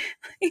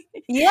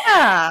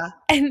 Yeah.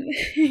 And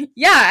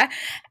yeah.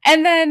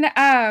 And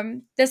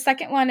then the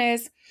second one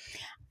is,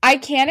 I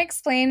can't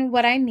explain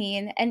what I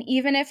mean, and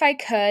even if I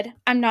could,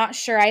 I'm not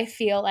sure I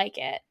feel like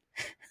it.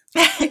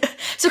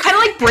 So kind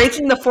of like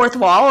breaking the fourth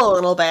wall a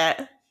little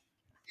bit.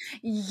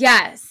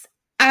 Yes,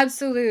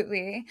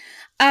 absolutely.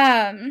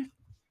 And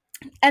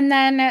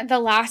then the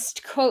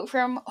last quote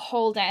from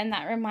Holden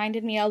that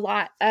reminded me a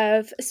lot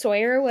of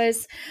Sawyer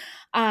was,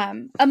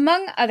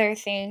 among other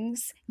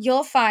things,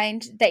 you'll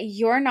find that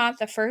you're not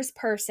the first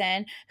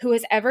person who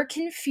is ever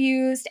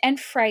confused and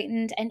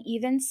frightened and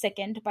even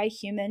sickened by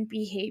human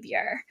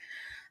behavior.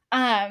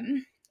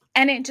 And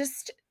it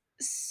just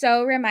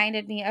so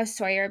reminded me of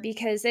Sawyer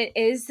because it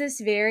is this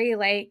very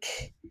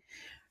like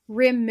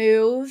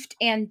removed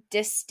and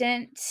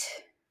distant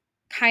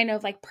kind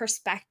of like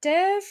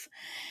perspective.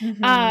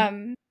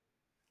 And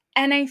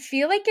I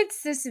feel like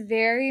it's this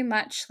very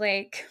much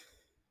like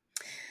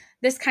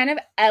this kind of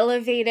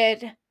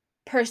elevated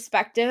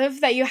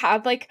perspective that you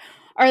have, like,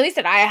 or at least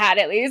that I had,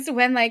 at least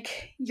when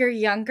like you're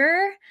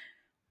younger,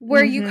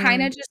 where you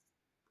kind of just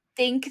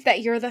think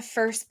that you're the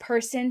first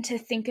person to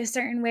think a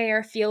certain way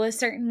or feel a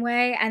certain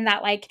way, and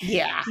that like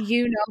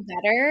you know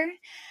better.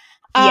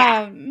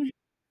 Yeah.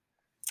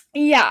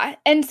 Yeah,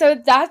 and so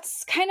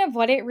that's kind of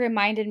what it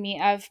reminded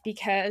me of,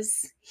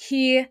 because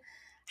he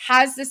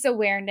has this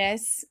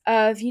awareness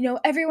of,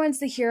 everyone's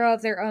the hero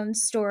of their own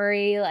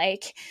story,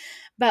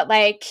 but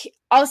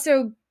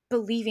also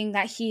believing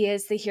that he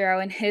is the hero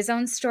in his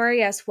own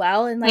story as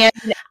well. And And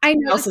I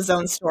know else's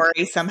own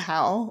story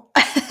somehow.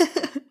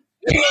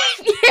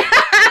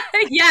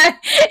 yeah.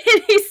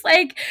 And he's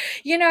like,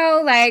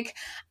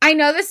 I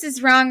know this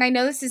is wrong. I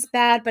know this is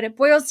bad, but it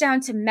boils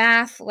down to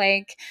math.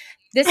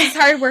 This is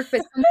hard work, but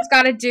someone's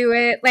got to do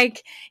it.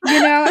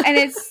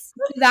 And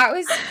that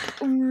was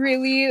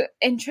really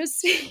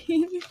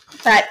interesting.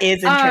 That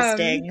is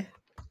interesting.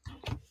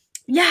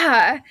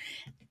 Yeah.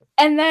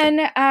 And then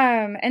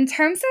in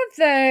terms of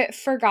the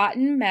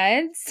forgotten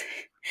meds,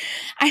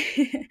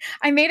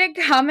 I made a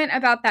comment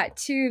about that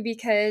too,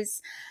 because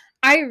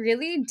I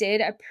really did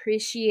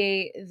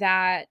appreciate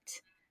that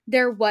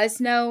there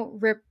was no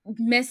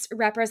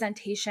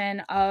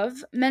misrepresentation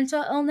of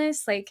mental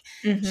illness.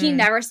 He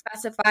never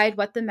specified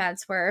what the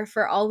meds were.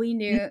 For all we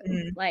knew,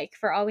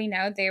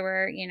 they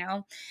were,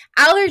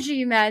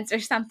 allergy meds or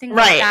something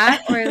like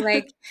that. Or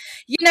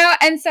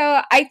and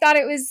so I thought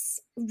it was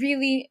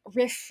really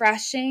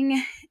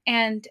refreshing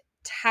and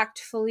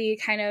tactfully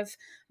kind of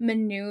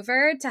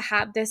maneuvered to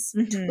have this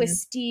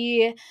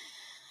twisty,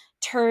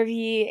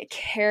 turvy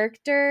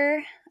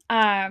character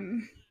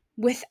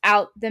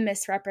without the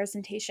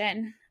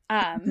misrepresentation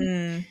of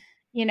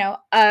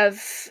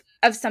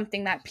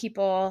something that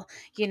people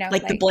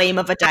the blame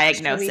of a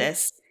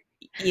diagnosis.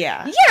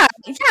 Yeah,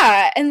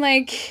 and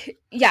I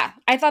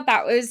thought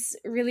that was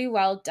really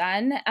well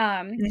done,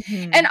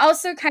 and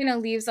also kind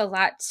of leaves a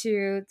lot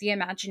to the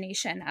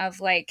imagination of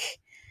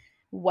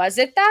was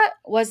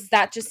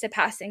that just a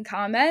passing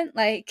comment?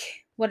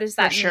 What does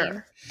that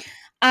mean?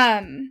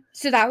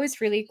 So that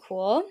was really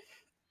cool.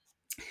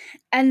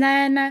 And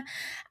then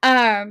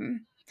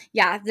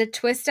the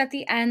twist at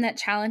the end that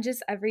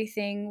challenges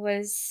everything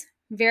was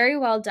very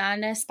well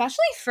done, especially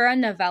for a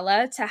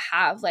novella to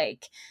have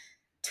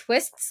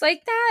twists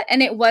like that.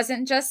 And it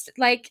wasn't just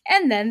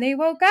and then they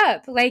woke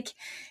up. It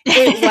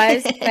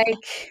was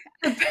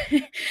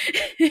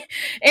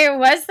it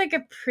was a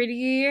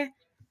pretty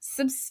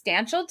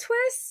substantial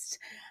twist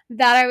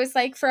that I was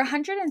for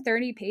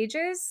 130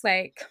 pages,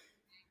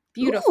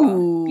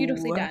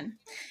 beautifully done.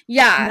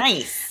 Yeah.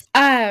 Nice.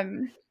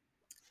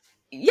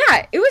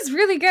 Yeah, it was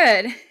really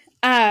good.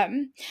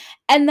 And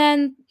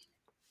then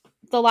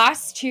the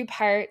last two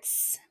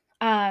parts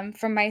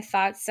from my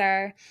thoughts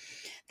are,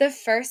 the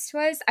first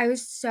was, I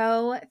was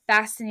so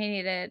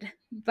fascinated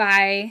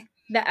by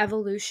the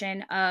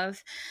evolution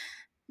of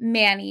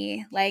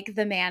Manny,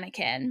 the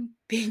mannequin,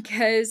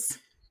 because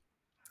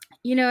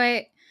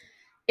it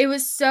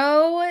was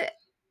so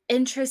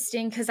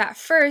interesting, because at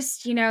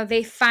first,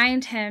 they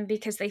find him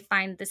because they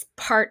find this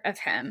part of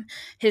him,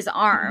 his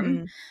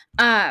arm.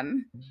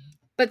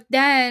 But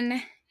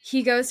then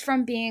he goes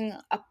from being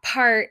a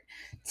part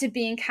to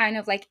being kind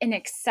of an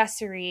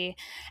accessory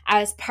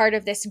as part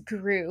of this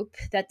group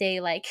that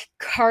they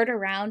cart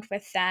around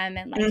with them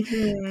and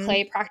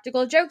play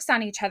practical jokes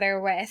on each other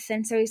with.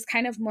 And so he's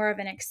kind of more of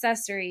an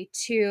accessory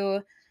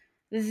to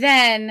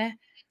then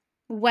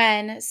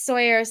when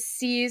Sawyer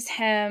sees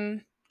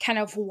him kind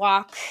of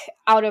walk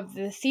out of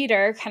the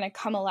theater, kind of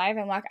come alive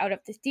and walk out of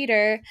the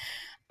theater,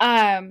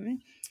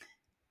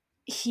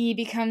 he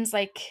becomes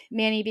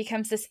Manny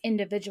becomes this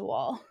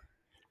individual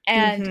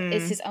and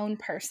is his own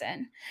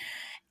person.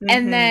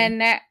 And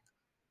then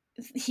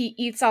he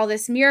eats all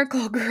this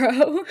Miracle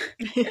Grow.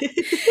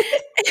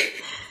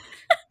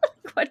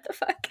 What the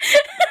fuck?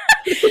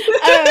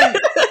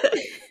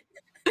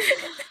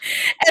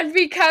 And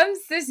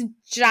becomes this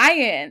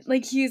giant.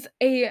 He's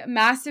a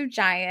massive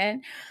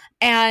giant.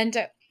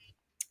 And,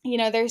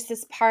 there's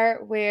this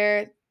part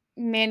where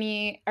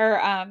Manny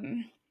or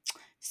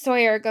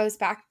Sawyer goes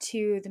back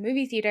to the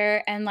movie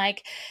theater and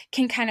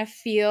can kind of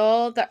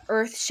feel the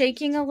earth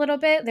shaking a little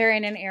bit. They're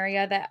in an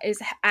area that is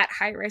at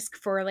high risk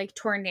for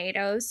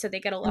tornadoes, so they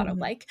get a lot of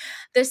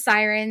the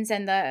sirens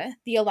and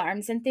the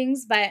alarms and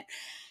things, but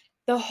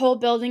the whole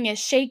building is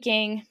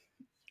shaking.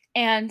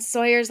 And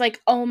Sawyer's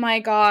oh my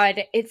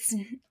God, it's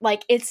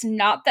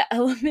not the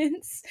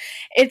elements,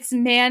 it's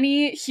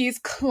Manny. He's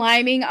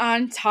climbing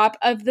on top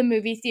of the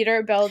movie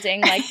theater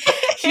building.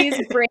 He's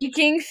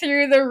breaking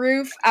through the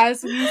roof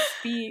as we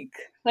speak.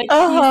 He's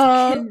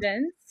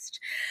convinced.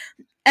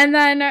 And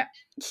then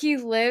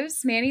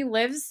Manny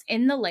lives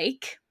in the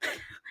lake.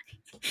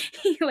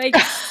 He lives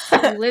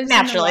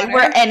naturally, in the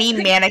water. Where any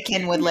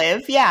mannequin would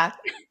live. Yeah.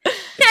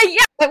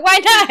 Yeah, but why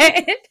not?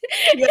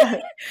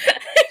 Yeah.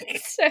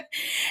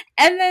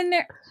 And then,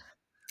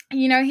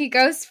 he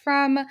goes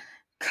from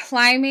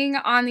climbing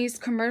on these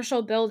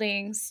commercial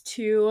buildings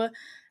to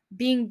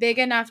being big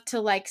enough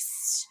to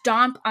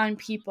stomp on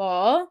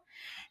people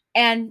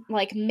and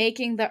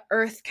making the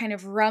earth kind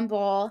of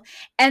rumble.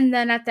 And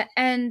then at the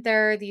end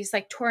there are these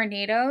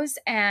tornadoes,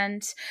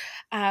 and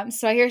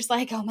Sawyer's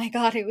oh my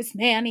God, it was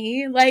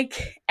Manny.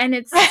 And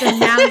it's so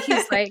now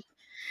he's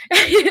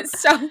it's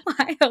so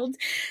wild.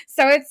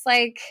 So it's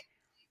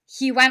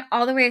he went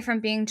all the way from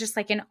being just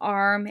like an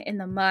arm in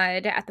the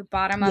mud at the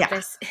bottom of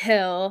this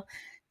hill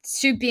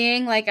to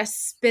being like a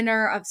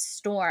spinner of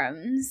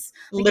storms.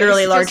 Like,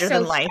 literally it was larger just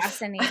than so life.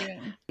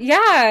 fascinating.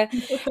 Yeah,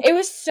 it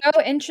was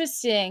so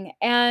interesting.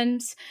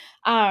 And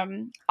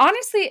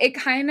honestly, it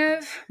kind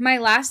of, my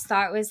last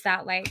thought was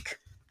that like,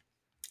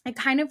 it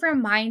kind of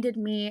reminded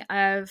me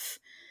of,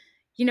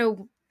 you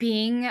know,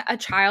 being a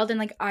child, and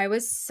like I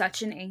was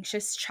such an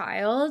anxious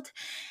child,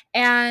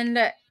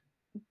 and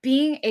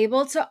being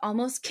able to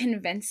almost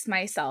convince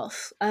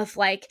myself of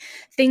like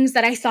things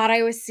that I thought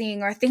I was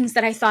seeing, or things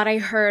that I thought I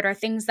heard, or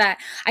things that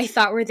I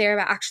thought were there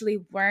but actually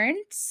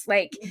weren't.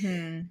 Like,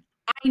 I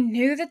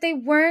knew that they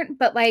weren't,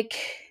 but like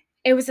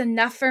it was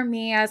enough for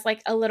me as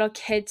like a little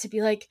kid to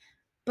be like,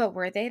 but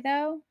were they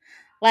though?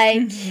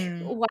 Like,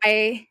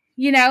 why,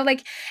 you know,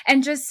 like,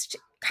 and just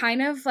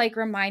kind of like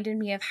reminded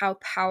me of how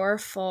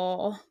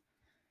powerful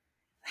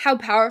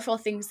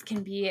things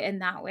can be in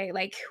that way.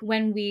 Like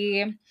when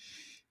we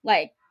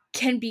like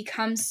can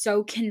become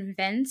so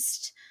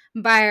convinced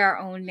by our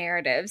own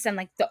narratives and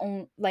like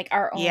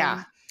our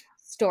own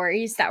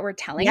stories that we're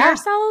telling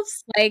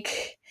ourselves.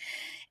 Like,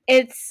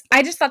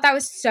 I just thought that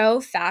was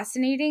so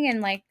fascinating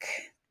and like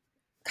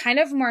kind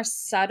of more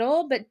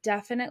subtle, but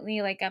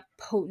definitely like a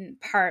potent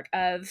part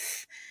of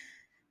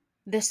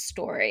the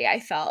story. I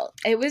felt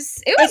it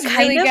was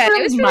really good.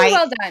 It was really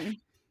well done.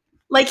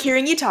 Like,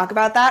 hearing you talk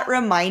about that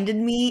reminds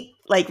me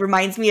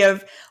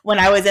of when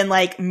I was in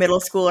like middle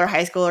school or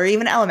high school or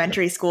even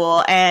elementary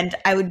school, and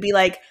I would be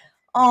like,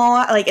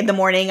 oh, like in the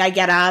morning I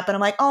get up and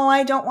I'm like, oh,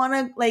 I don't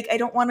want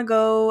to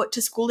go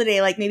to school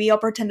today. Like, maybe I'll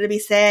pretend to be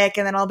sick,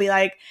 and then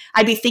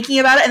I'd be thinking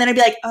about it, and then I'd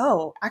be like,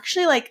 oh,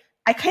 actually, like,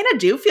 I kind of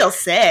do feel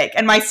sick,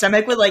 and my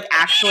stomach would like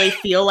actually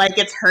feel like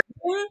it's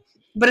hurting,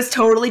 but it's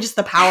totally just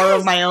the power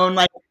of my own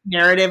like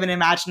narrative and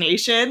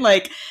imagination.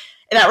 Like,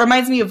 that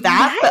reminds me of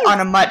that, but on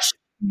a much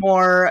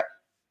more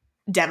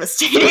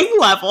devastating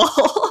level.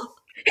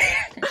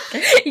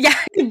 Yeah,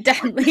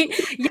 definitely.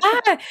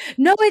 Yeah.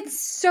 No, it's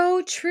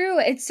so true.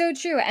 It's so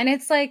true. And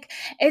it's like,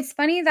 it's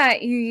funny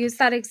that you use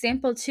that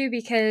example too,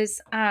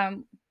 because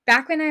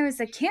back when I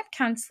was a camp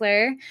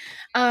counselor,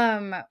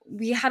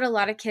 we had a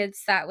lot of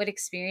kids that would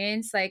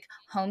experience like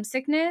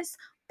homesickness,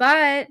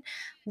 but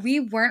we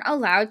weren't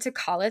allowed to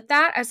call it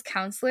that as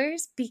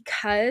counselors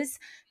because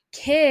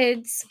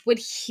kids would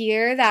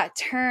hear that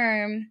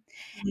term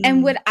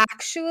and would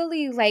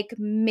actually like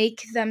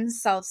make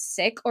themselves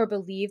sick or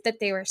believe that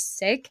they were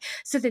sick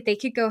so that they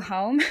could go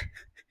home.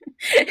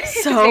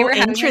 So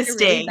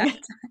interesting. Really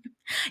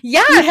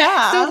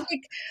yeah. So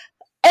like,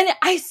 and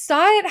I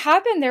saw it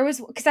happen.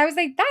 Because I was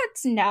like,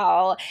 that's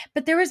no.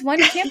 But there was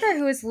one camper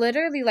who was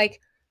literally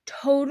like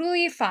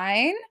totally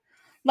fine.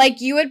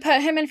 Like, you would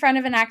put him in front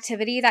of an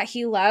activity that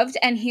he loved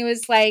and he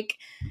was like,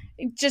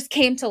 just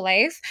came to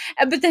life.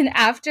 But then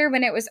after,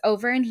 when it was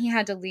over and he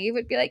had to leave,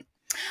 would be like,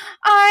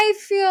 I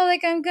feel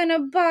like I'm gonna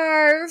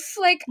barf.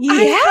 Like,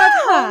 I have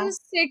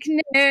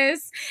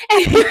homesickness.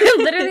 And he would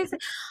literally say,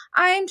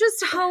 I'm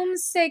just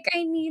homesick.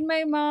 I need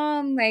my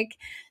mom. Like,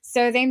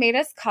 so they made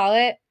us call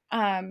it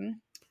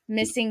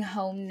missing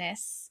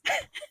homeness.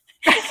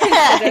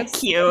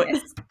 Cute.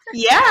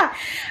 Yeah,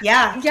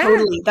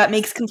 totally. That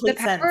makes complete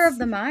sense. The power of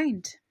the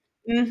mind.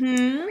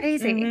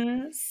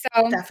 Crazy.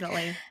 So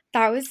definitely.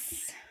 That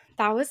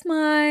was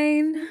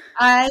mine.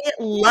 I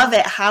love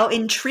it. How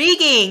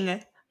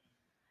intriguing.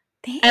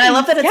 Thanks. And I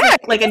love that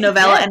it's like a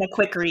novella and a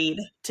quick read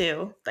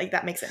too. Like,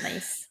 that makes it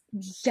nice.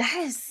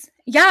 Yes.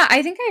 Yeah,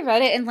 I think I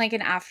read it in like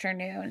an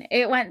afternoon.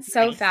 It went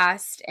so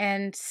fast.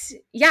 And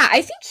yeah,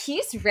 I think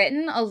he's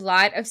written a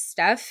lot of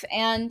stuff.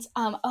 And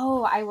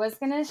I was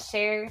gonna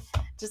share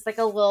just like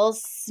a little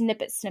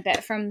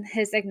snippet from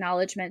his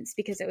acknowledgments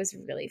because it was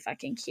really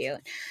fucking cute.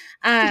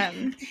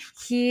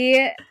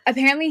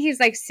 He's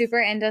like super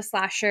into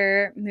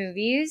slasher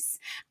movies.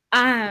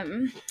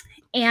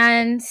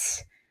 And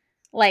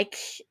like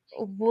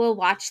will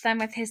watch them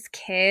with his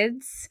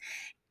kids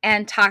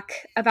and talk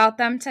about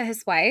them to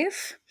his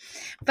wife.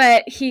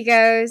 But he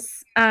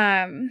goes,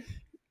 and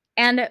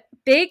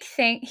he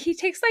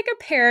takes like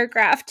a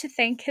paragraph to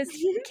thank his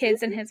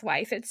kids and his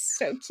wife. It's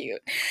so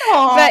cute.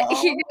 Aww. But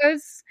he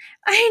goes,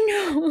 I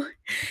know.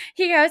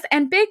 He goes,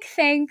 and big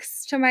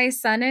thanks to my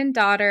son and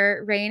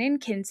daughter, Rain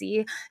and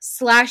Kinsey,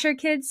 slasher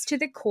kids to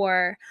the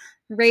core.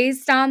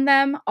 Raised on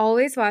them,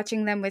 always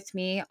watching them with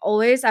me,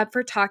 always up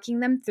for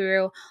talking them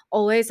through,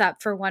 always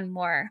up for one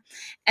more.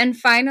 And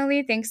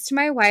finally, thanks to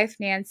my wife,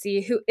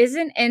 Nancy, who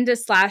isn't into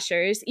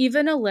slashers,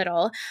 even a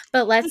little,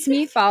 but lets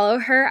me follow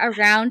her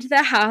around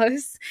the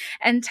house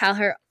and tell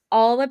her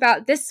all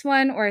about this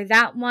one or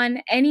that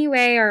one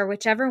anyway, or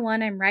whichever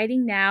one I'm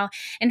writing now,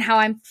 and how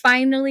I'm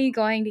finally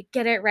going to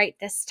get it right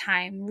this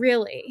time,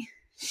 really.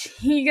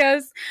 He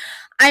goes,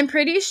 I'm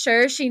pretty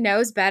sure she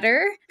knows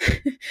better,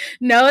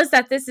 knows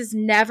that this is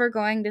never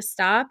going to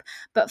stop,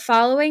 but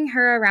following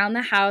her around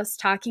the house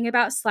talking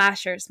about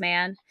slashers,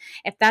 man,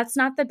 if that's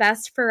not the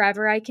best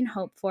forever I can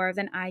hope for,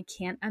 then I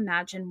can't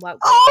imagine what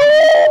would.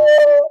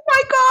 Oh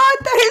my God,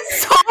 that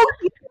is so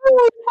cute.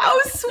 How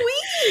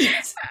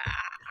sweet.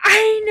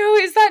 I know.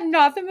 Is that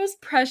not the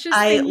most precious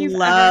thing you've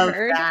ever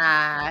heard?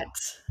 I love that.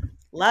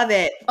 Love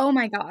it. Oh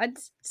my God.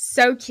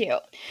 So cute.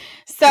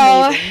 So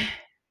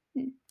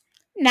amazing.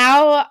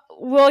 Now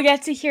we'll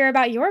get to hear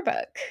about your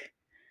book.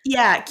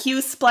 Yeah,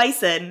 cue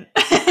splicing.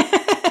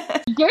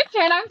 Your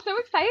turn. I'm so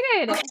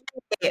excited.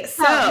 Okay,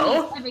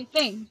 so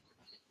everything.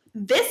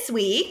 This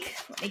week,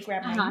 let me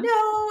grab my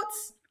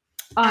notes.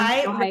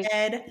 I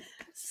read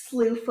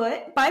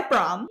Slewfoot by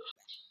Brom.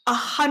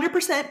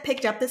 100%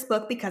 picked up this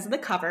book because of the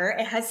cover.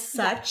 It has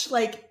such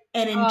like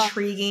an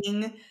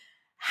intriguing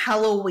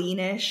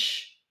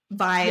Halloweenish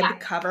vibe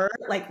cover,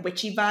 like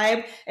witchy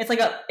vibe. It's like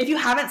if you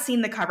haven't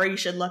seen the cover, you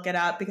should look it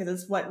up because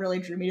it's what really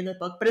drew me to the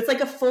book. But it's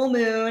like a full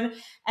moon,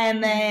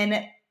 and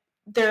then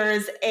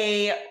there's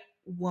a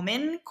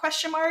woman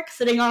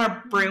sitting on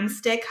a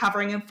broomstick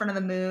hovering in front of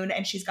the moon,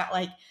 and she's got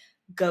like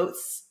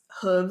goat's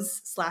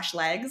hooves /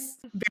 legs.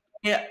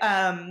 Very,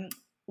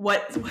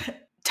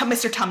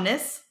 Mr.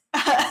 Tumnus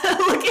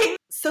looking.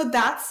 So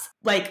that's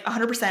like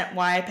 100%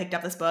 why I picked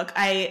up this book.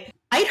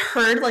 I'd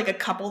heard like a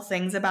couple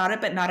things about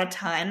it, but not a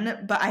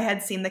ton. But I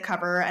had seen the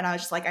cover and I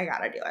was just like, I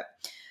gotta do it.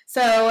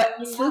 So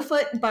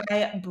Slewfoot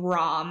by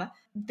Brom.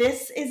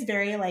 This is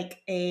very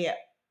like a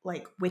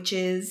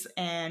witches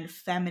and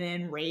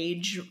feminine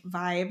rage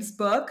vibes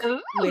book,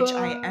 which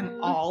I am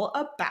all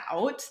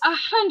about.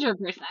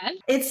 100%.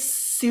 It's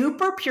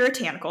super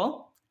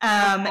puritanical.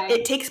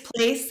 It takes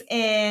place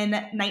in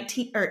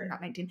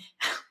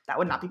that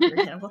would not be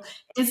puritanical.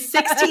 In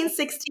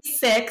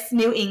 1666,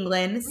 New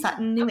England,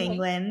 Sutton, New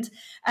England.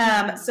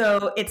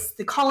 So it's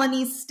the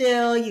colonies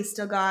still. You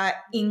still got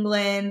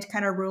England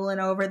kind of ruling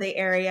over the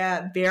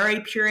area. Very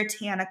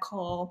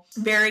puritanical.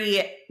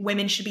 Very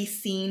women should be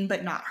seen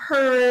but not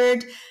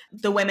heard.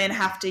 The women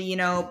have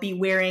to, be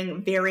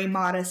wearing very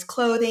modest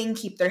clothing,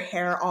 keep their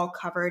hair all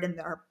covered in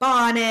their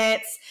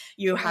bonnets.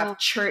 You have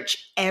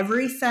church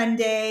every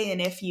Sunday,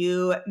 and if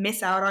you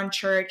miss out on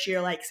church,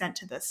 you're like sent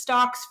to the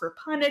stocks for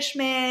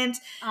punishment.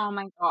 Oh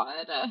my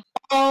God.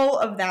 All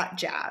of that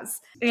jazz.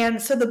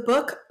 And so the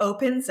book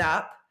opens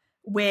up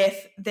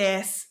with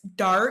this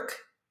dark,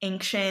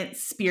 ancient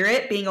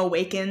spirit being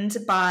awakened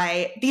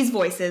by these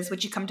voices,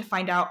 which you come to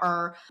find out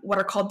are what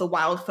are called the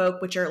wild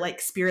folk, which are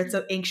like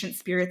ancient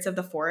spirits of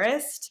the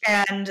forest.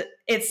 And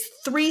it's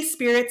 3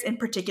 spirits in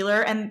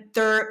particular, and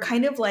they're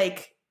kind of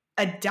like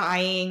a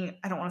dying,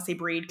 I don't want to say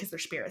breed because they're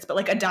spirits, but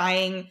like a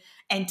dying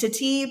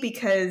entity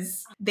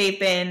because they've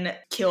been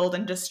killed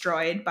and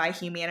destroyed by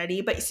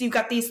humanity. But so you've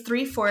got these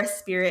 3 forest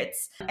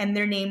spirits, and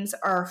their names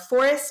are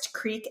Forest,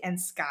 Creek, and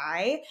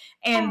Sky.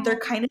 And they're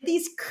kind of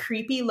these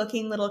creepy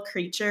looking little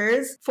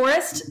creatures.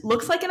 Forest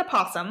looks like an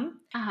opossum,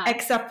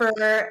 except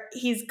for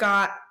he's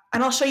got,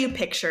 and I'll show you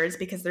pictures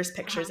because there's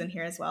pictures in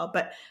here as well.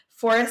 But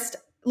Forest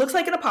looks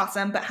like an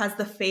opossum, but has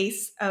the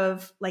face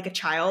of like a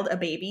child, a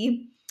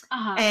baby.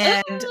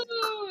 And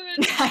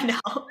I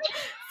know,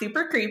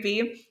 super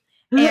creepy.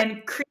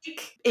 And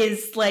Creek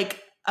is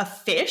like a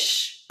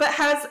fish, but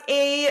has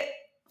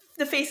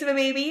the face of a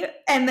baby.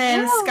 And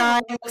then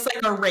Sky looks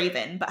like a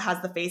raven, but has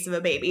the face of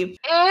a baby.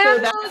 So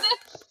that's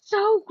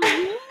so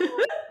cool.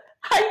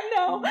 I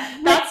know.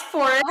 That's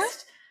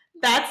Forest.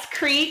 That's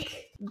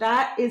Creek.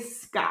 That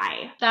is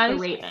Sky, the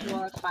raven.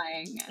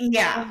 Horrifying.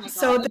 Yeah.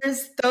 So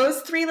there's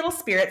those 3 little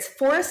spirits.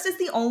 Forest is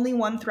the only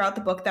one throughout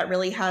the book that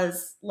really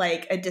has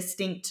like a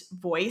distinct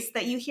voice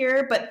that you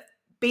hear. But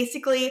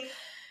basically,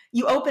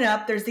 you open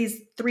up, there's these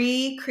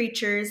 3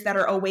 creatures that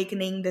are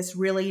awakening this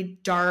really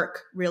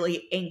dark,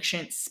 really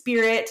ancient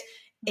spirit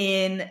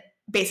in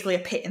basically a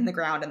pit in the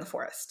ground in the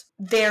forest.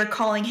 They're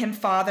calling him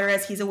father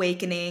as he's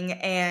awakening,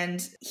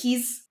 and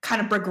he's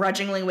kind of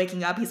begrudgingly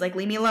waking up. He's like,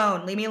 leave me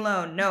alone, leave me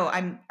alone. No,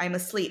 I'm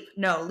asleep.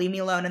 No, leave me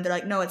alone. And they're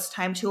like, no, it's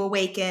time to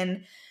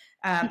awaken.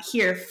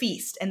 Here,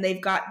 feast. And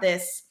they've got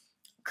this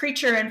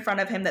creature in front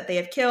of him that they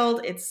have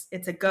killed. It's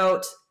a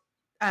goat.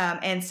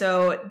 And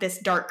so this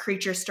dark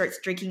creature starts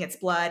drinking its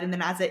blood, and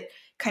then as it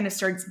kind of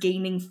starts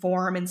gaining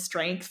form and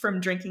strength from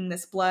drinking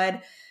this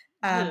blood,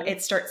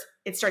 it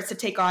starts to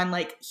take on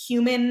like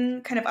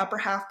human kind of upper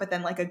half, but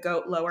then like a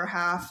goat lower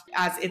half.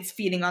 As it's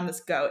feeding on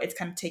this goat, it's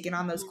kind of taking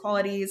on those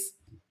qualities.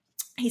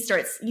 He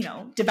starts,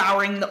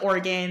 devouring the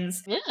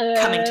organs,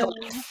 coming to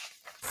life.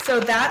 So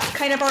that's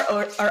kind of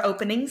our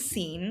opening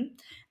scene.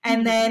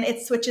 And then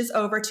it switches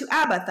over to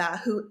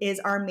Abatha, who is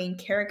our main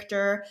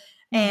character.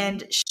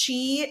 And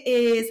she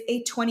is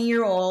a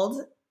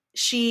 20-year-old.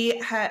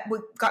 She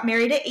got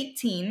married at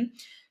 18.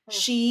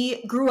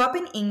 She grew up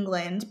in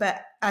England,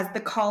 but as the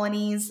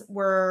colonies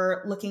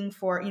were looking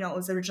for, it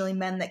was originally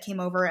men that came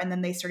over, and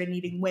then they started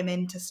needing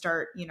women to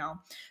start,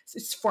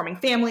 forming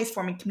families,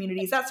 forming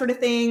communities, that sort of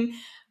thing.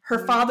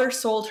 Her father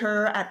sold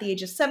her at the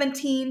age of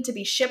 17 to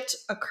be shipped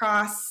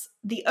across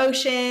the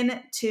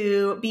ocean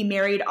to be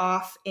married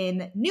off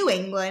in New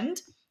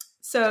England.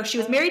 So she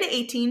was married at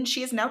 18.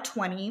 She is now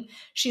 20.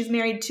 She's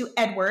married to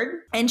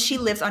Edward, and she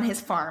lives on his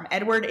farm.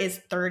 Edward is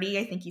 30.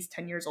 I think he's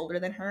 10 years older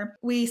than her.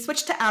 We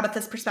switch to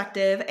Abatha's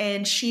perspective,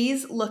 and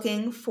she's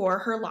looking for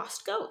her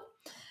lost goat.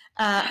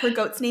 Her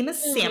goat's name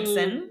is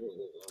Samson.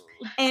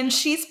 And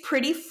she's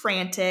pretty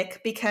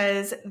frantic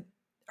because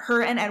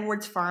her and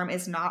Edward's farm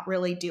is not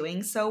really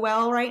doing so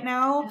well right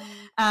now.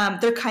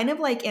 They're kind of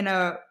like in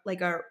a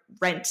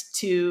rent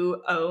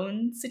to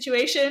own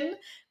situation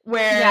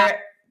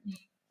where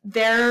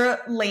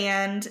their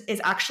land is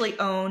actually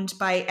owned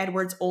by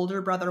Edward's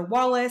older brother,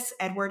 Wallace.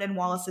 Edward and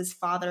Wallace's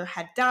father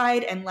had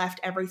died and left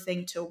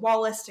everything to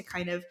Wallace to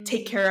kind of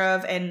take care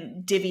of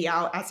and divvy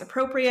out as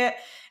appropriate.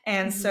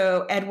 And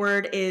so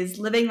Edward is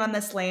living on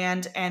this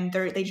land, and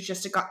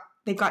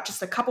they've got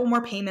just a couple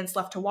more payments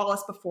left to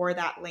Wallace before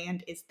that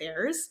land is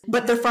theirs.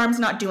 But their farm's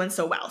not doing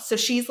so well. So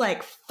she's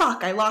like,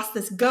 fuck, I lost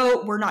this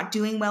goat. We're not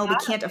doing well. We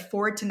can't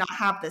afford to not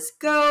have this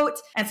goat.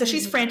 And so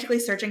she's frantically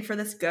searching for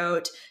this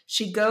goat.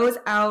 She goes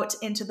out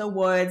into the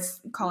woods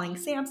calling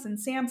Samson,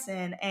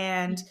 Samson,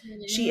 and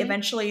she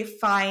eventually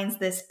finds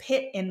this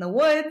pit in the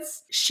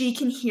woods. She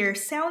can hear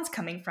sounds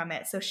coming from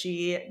it. So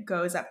she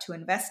goes up to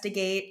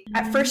investigate.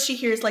 At first she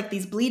hears like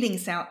these bleating,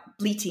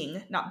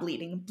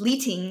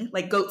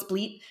 like goats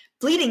bleat.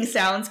 Bleeding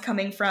sounds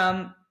coming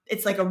from,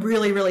 it's like a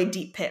really, really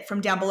deep pit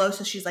from down below.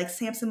 So she's like,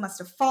 Samson must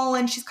have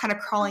fallen. She's kind of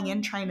crawling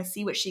in, trying to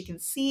see what she can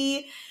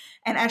see.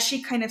 And as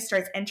she kind of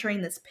starts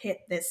entering this pit,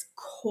 this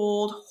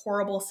cold,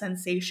 horrible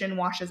sensation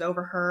washes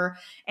over her.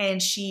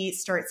 And she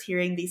starts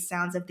hearing these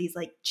sounds of these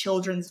like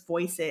children's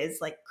voices,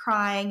 like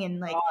crying and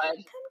like, come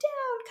down,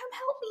 come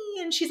help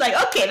me. And she's like,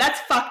 okay, that's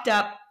fucked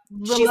up.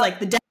 She's like,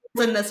 the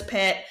devil's in this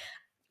pit.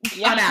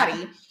 I'm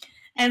outie.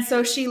 And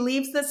so she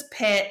leaves this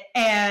pit,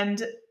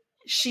 and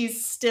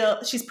she's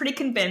pretty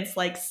convinced,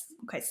 like,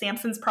 okay,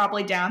 Samson's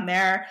probably down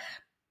there,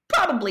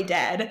 probably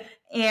dead.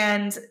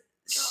 And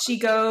she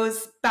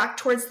goes back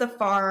towards the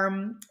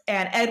farm,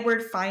 and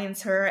Edward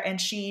finds her,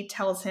 and she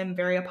tells him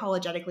very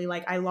apologetically,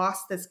 like, I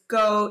lost this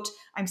goat.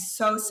 I'm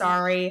so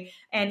sorry.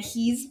 And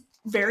he's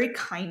very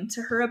kind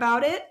to her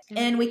about it.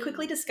 And we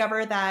quickly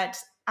discover that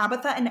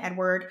Abatha and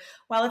Edward,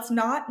 while it's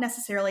not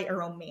necessarily a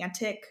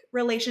romantic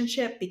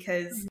relationship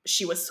because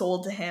she was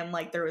sold to him,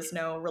 like there was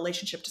no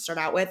relationship to start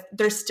out with,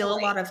 there's still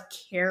a lot of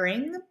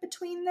caring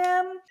between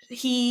them.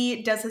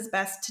 He does his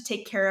best to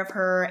take care of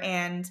her,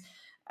 and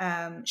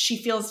she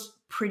feels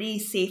pretty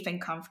safe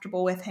and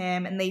comfortable with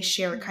him, and they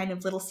share kind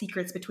of little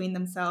secrets between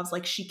themselves.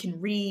 Like she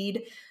can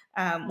read,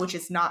 which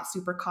is not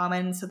super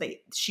common. So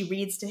she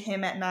reads to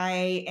him at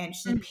night, and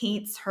he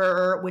paints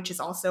her, which is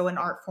also an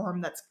art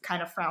form that's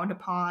kind of frowned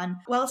upon.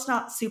 While it's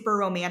not super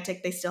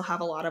romantic, they still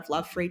have a lot of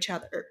love for each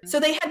other. So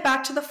they head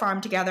back to the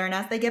farm together, and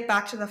as they get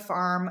back to the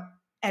farm,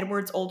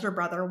 Edward's older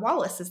brother,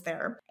 Wallace, is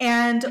there.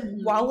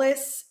 And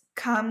Wallace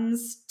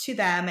comes to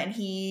them, and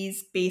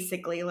he's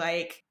basically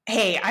like,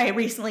 hey, I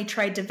recently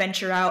tried to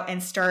venture out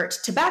and start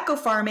tobacco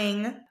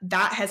farming.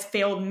 That has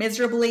failed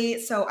miserably,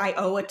 so I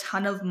owe a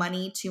ton of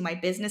money to my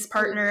business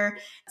partner.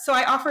 So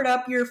I offered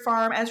up your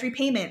farm as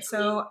repayment.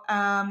 So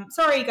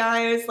sorry,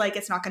 guys, like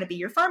it's not going to be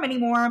your farm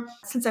anymore.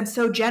 Since I'm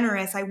so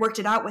generous, I worked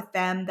it out with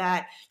them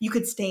that you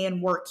could stay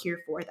and work here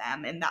for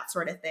them and that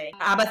sort of thing.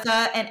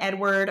 Abatha and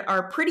Edward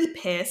are pretty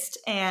pissed,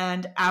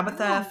 and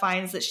Abatha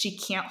finds that she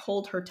can't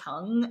hold her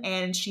tongue,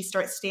 and she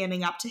starts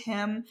standing up to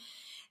him.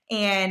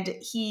 And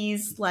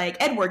he's like,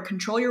 Edward,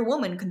 control your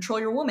woman.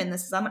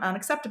 This is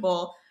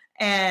unacceptable.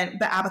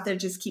 But Abatha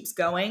just keeps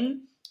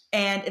going.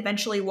 And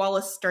eventually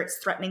Wallace starts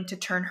threatening to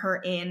turn her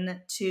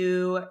in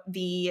to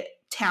the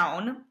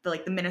town,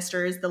 the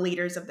ministers, the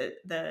leaders of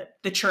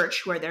the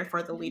church, who are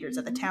therefore the leaders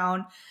of the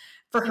town,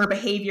 for her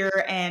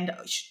behavior, and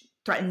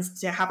threatens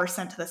to have her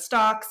sent to the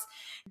stocks.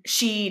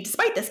 She,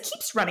 despite this,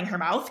 keeps running her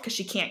mouth because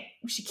she can't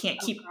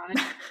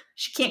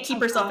keep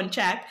herself in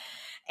check.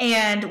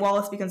 And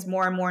Wallace becomes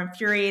more and more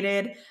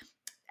infuriated.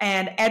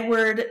 And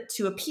Edward,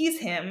 to appease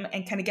him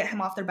and kind of get him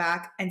off their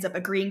back, ends up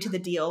agreeing to the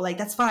deal. Like,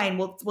 that's fine.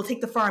 We'll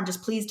take the farm.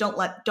 Just please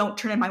don't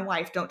turn in my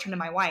wife. Don't turn in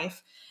my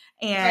wife.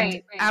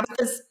 And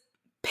Abatha's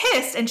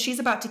pissed, and she's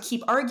about to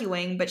keep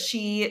arguing, but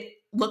she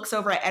looks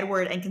over at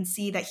Edward and can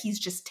see that he's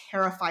just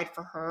terrified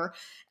for her.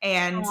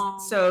 And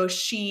so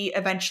she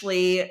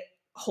eventually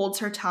holds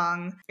her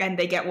tongue, and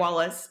they get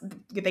Wallace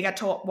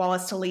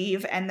to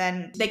leave, and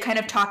then they kind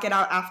of talk it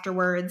out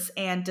afterwards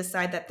and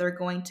decide that they're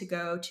going to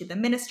go to the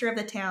minister of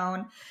the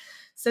town.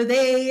 So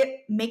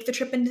they make the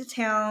trip into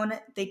town.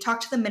 They talk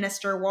to the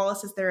minister.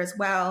 Wallace is there as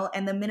well.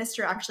 And the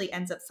minister actually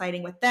ends up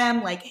siding with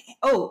them. Like,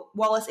 oh,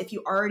 Wallace, if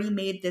you already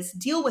made this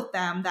deal with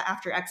them that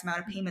after X amount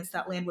of payments,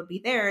 that land would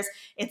be theirs,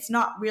 it's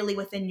not really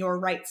within your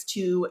rights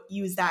to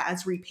use that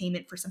as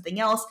repayment for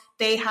something else.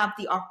 They have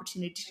the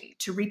opportunity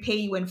to repay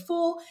you in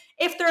full.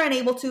 If they're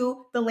unable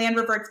to, the land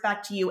reverts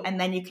back to you, and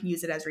then you can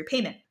use it as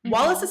repayment.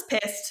 Wallace is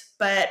pissed,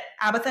 but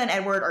Abatha and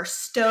Edward are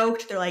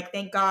stoked. They're like,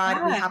 thank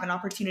God we have an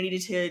opportunity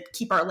to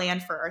keep our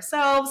land for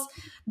ourselves.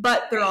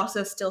 But they're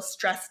also still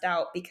stressed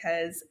out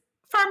because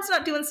farm's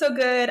not doing so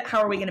good. How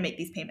are we going to make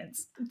these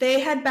payments? They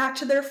head back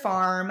to their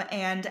farm,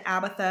 and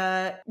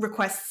Abatha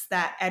requests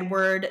that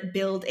Edward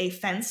build a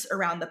fence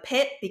around the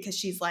pit because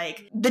she's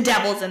like, the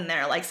devil's in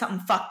there. Like, something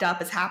fucked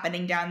up is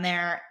happening down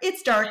there.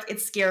 It's dark,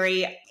 it's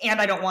scary, and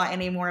I don't want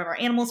any more of our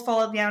animals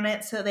falling down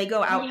it. So they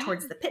go out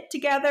towards the pit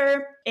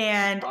together,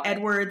 and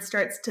Edward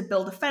starts to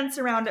build a fence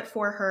around it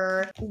for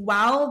her.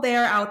 While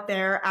they're out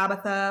there,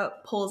 Abatha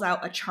pulls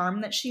out a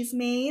charm that she's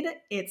made.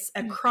 It's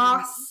a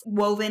cross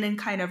woven in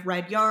kind of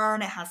red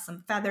yarn. It has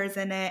some feathers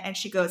in it, and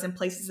she goes and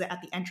places it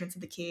at the entrance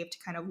of the cave to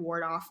kind of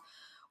ward off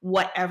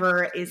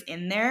whatever is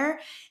in there.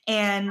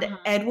 And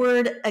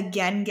Edward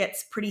again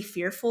gets pretty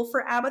fearful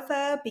for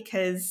Abatha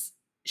because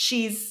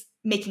she's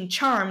making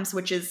charms,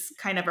 which is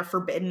kind of a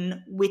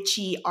forbidden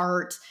witchy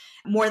art.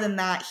 More than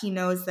that, he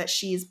knows that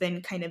she's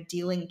been kind of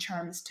dealing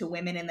charms to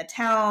women in the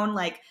town,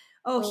 like,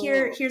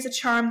 here's a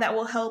charm that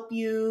will help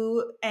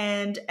you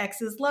and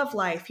X's love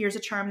life. Here's a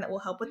charm that will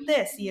help with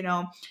this, you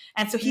know?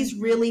 And so he's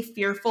really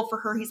fearful for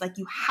her. He's like,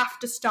 you have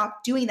to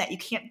stop doing that. You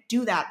can't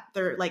do that.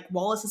 They're like,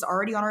 Wallace is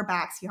already on our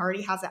backs. He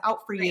already has it out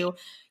for you.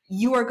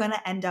 You are going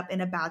to end up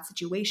in a bad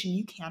situation.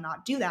 You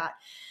cannot do that.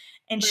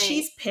 And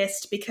she's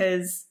pissed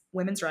because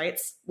women's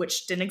rights,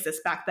 which didn't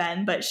exist back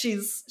then, but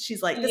she's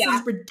like, this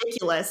is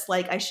ridiculous.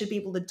 Like, I should be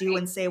able to do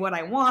and say what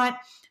I want.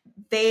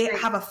 They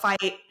have a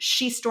fight.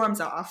 She storms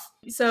off.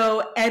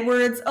 So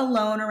Edward's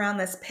alone around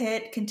this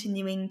pit,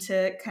 continuing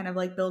to kind of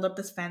like build up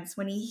this fence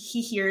when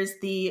he hears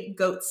the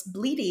goats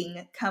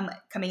bleeding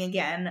coming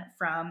again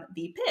from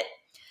the pit.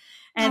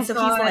 And he's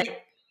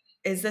like,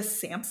 is this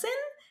Samson?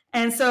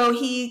 And so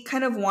he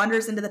kind of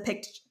wanders into the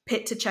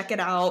pit to check it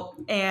out,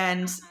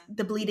 and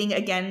the bleeding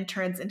again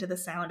turns into the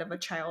sound of a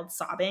child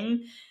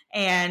sobbing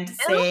and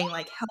saying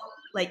like, help.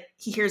 Like,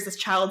 he hears this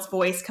child's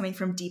voice coming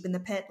from deep in the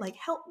pit, like,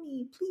 help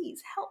me,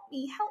 please, help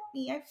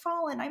me, I've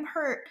fallen, I'm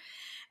hurt.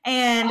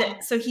 And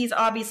so he's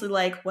obviously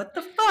like, what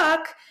the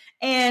fuck?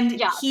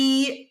 And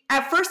he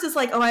at first is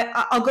like,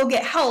 I'll go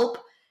get help.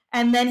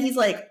 And then he's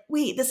like,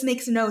 wait, this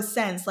makes no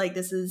sense. Like,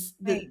 this is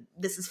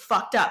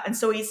fucked up. And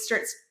so he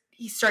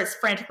starts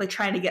frantically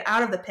trying to get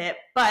out of the pit,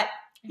 but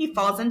he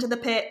falls into the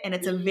pit, and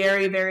it's a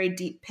very, very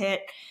deep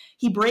pit.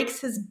 He breaks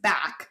his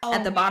back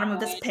at the bottom of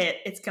this pit.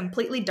 It's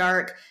completely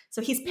dark.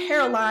 So he's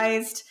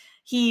paralyzed.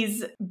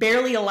 He's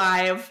barely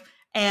alive.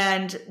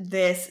 And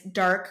this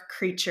dark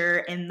creature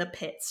in the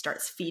pit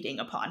starts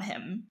feeding upon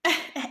him.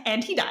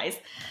 And he dies.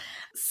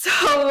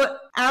 So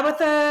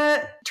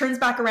Abatha turns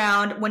back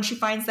around. When she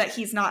finds that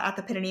he's not at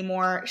the pit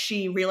anymore,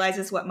 she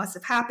realizes what must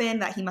have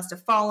happened, that he must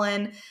have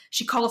fallen.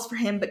 She calls for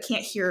him but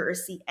can't hear or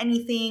see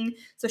anything.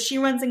 So she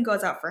runs and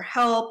goes out for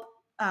help.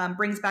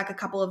 Brings back a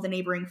couple of the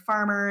neighboring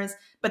farmers,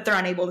 but they're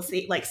unable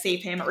to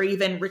save him or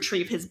even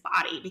retrieve his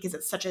body because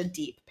it's such a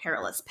deep,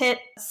 perilous pit.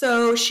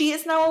 So she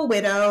is now a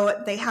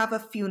widow. They have a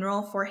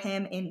funeral for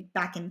him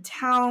back in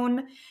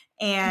town,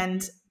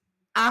 and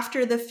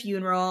after the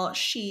funeral,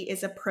 she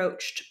is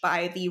approached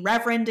by the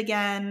Reverend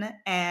again,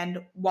 and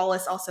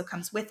Wallace also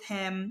comes with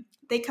him.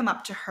 They come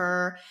up to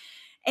her,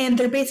 and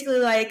they're basically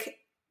like,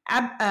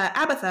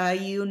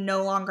 Abatha, you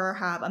no longer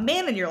have a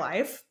man in your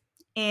life.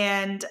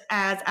 And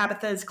as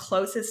Abatha's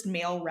closest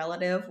male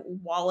relative,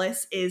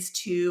 Wallace is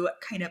to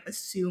kind of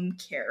assume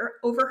care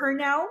over her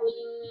now.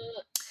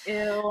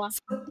 Ew.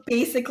 So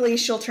basically,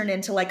 she'll turn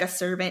into like a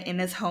servant in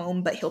his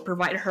home, but he'll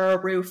provide her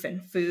a roof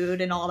and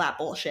food and all that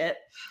bullshit.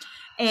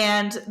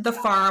 And the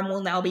farm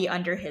will now be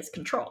under his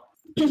control.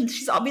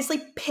 She's obviously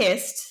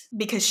pissed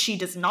because she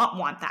does not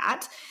want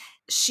that.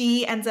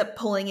 She ends up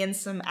pulling in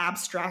some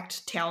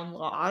abstract town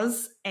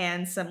laws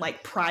and some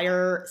like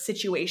prior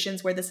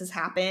situations where this has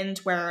happened,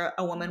 where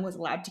a woman was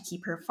allowed to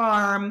keep her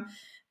farm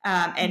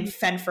and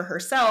fend for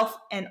herself.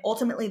 And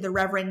ultimately the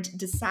Reverend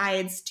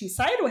decides to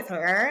side with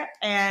her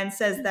and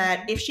says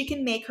that if she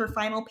can make her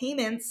final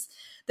payments,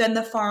 then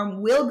the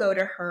farm will go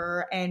to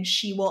her and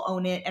she will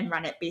own it and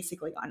run it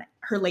basically on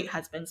her late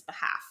husband's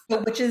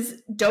behalf, which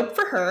is dope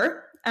for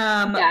her.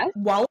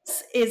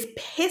 Wallace is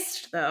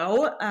pissed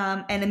though,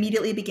 and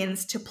immediately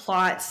begins to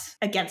plot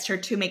against her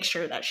to make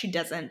sure that she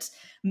doesn't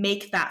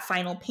make that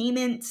final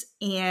payment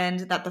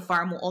and that the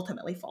farm will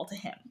ultimately fall to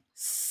him.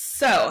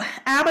 So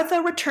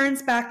Abatha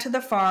returns back to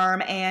the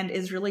farm and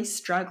is really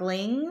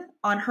struggling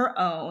on her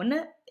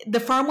own. The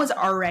farm was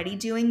already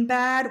doing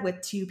bad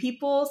with two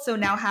people, so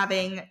now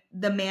having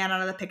the man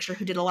out of the picture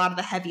who did a lot of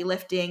the heavy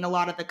lifting, a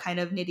lot of the kind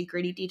of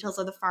nitty-gritty details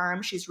of the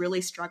farm, she's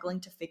really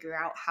struggling to figure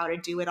out how to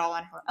do it all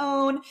on her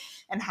own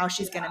and how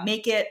she's going to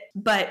make it.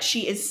 But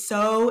she is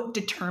so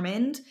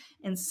determined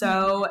and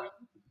so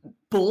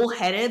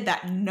bullheaded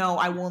that no,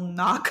 I will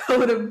not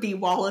go to be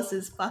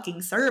Wallace's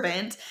fucking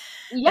servant.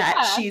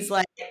 That she's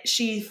like,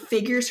 she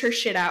figures her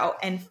shit out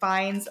and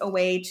finds a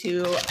way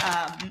to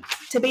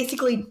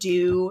basically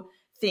do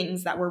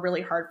things that were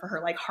really hard for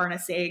her, like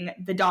harnessing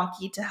the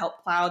donkey to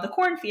help plow the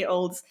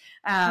cornfields.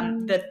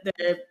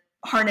 The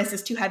harness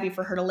is too heavy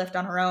for her to lift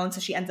on her own, so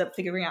she ends up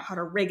figuring out how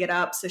to rig it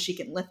up so she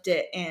can lift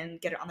it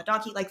and get it on the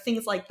donkey, like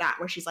things like that,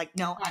 where she's like,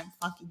 no, I'm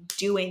fucking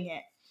doing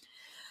it.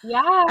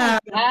 Yes.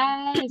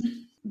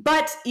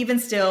 But even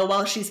still,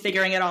 while she's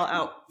figuring it all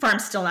out,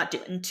 farm's still not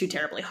doing too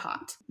terribly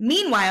hot.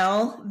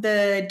 Meanwhile,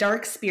 the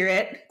dark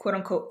spirit, quote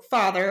unquote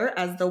father,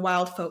 as the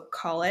wild folk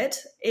call it,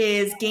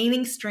 is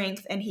gaining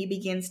strength, and he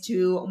begins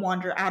to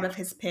wander out of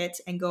his pit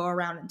and go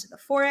around into the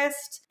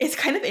forest. It's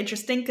kind of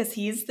interesting because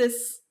he's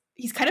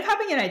kind of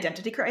having an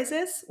identity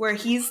crisis where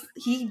he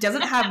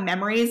doesn't have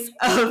memories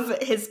of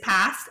his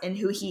past and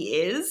who he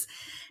is.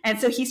 And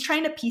so he's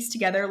trying to piece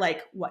together,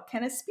 like, what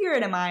kind of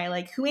spirit am I?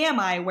 Like, who am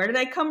I? Where did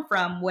I come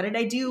from? What did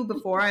I do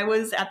before I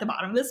was at the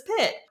bottom of this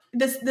pit?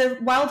 The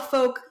wild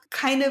folk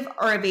kind of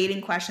are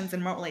evading questions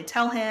and won't really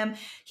tell him.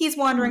 He's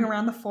wandering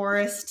around the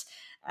forest,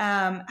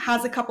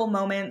 has a couple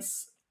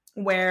moments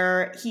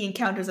where he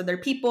encounters other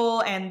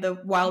people, and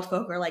the wild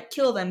folk are like,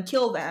 kill them,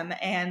 kill them.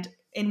 And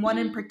in one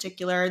in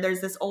particular,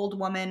 there's this old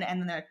woman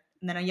and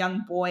then a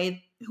young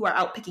boy who are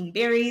out picking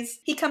berries.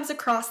 He comes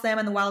across them,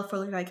 and the wild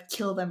folk are like,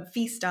 kill them,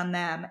 feast on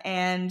them.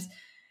 And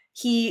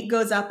he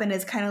goes up and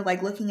is kind of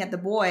like looking at the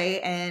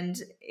boy, and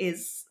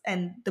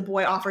the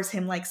boy offers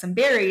him like some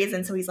berries.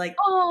 And so he's like,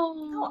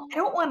 no, I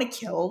don't want to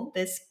kill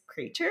this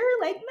creature.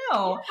 Like,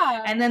 no.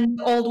 Yeah. And then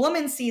the old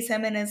woman sees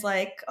him and is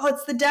like, oh,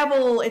 it's the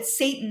devil. It's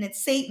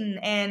Satan.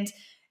 And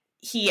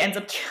he ends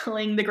up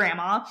killing the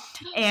grandma,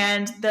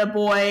 and the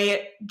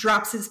boy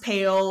drops his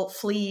pail,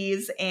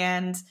 flees,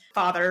 and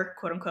father,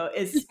 quote unquote,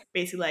 is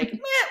basically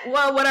like,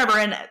 well, whatever,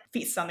 and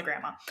feasts on the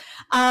grandma.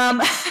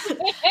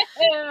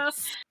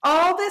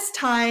 All this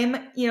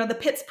time, the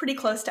pit's pretty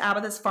close to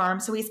Abatha's farm,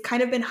 so he's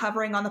kind of been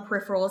hovering on the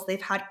peripherals.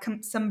 They've had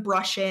some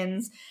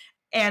brush-ins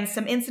and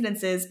some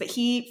incidences, but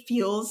he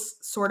feels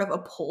sort of a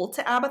pull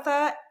to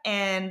Abatha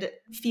and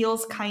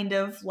feels kind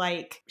of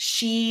like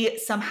she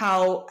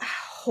somehow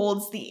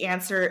holds the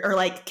answer, or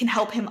like can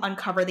help him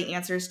uncover the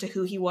answers to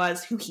who he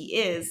was, who he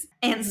is.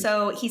 And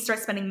so he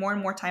starts spending more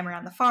and more time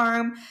around the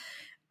farm.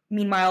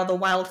 Meanwhile, the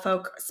wild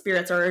folk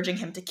spirits are urging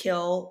him to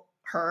kill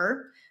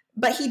her,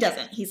 but he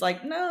doesn't. He's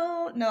like,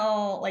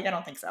 no, like, I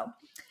don't think so.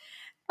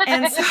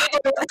 And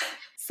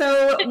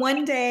so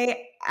one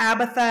day,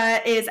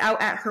 Abatha is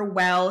out at her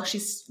well.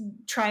 She's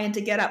trying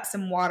to get up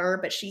some water,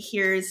 but she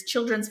hears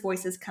children's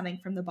voices coming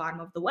from the bottom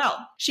of the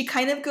well. She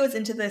kind of goes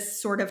into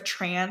this sort of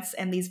trance,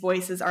 and these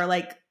voices are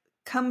like,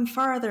 come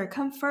farther,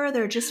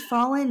 just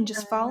fall in.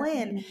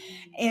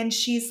 And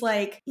she's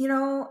like,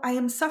 I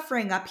am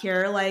suffering up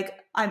here. Like,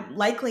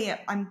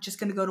 I'm just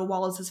going to go to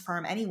Wallace's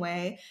farm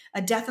anyway.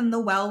 A death in the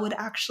well would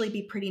actually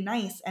be pretty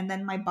nice. And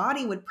then my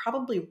body would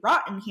probably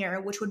rot in here,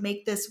 which would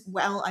make this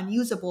well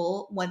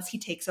unusable once he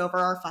takes over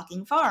our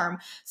fucking farm.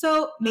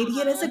 So maybe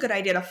it is a good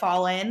idea to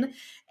fall in.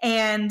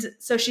 And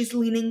so she's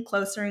leaning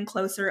closer and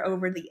closer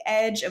over the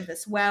edge of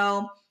this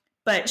well.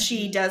 But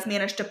she does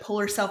manage to pull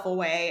herself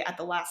away at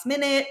the last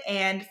minute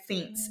and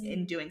faints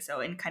in doing so,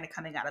 and kind of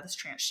coming out of this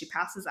trance. She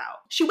passes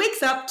out. She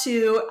wakes up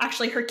to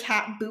actually her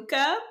cat,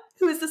 Buka,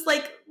 who is this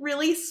like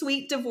really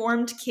sweet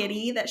deformed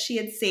kitty that she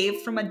had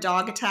saved from a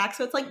dog attack.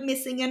 So it's like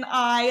missing an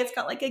eye. It's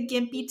got like a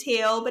gimpy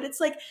tail, but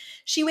it's like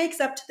she wakes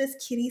up to this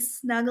kitty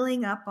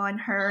snuggling up on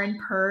her and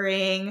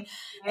purring.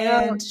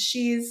 And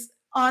she's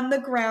on the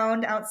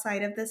ground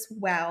outside of this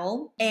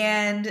well,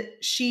 and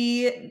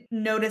she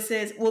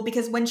notices,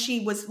 because when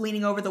she was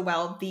leaning over the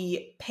well,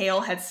 the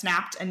pail had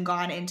snapped and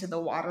gone into the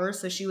water,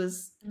 so she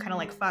was kind of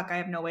like, fuck, I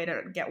have no way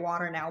to get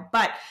water now.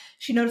 But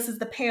she notices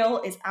the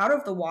pail is out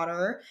of the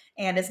water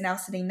and is now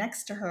sitting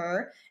next to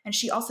her, and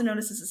she also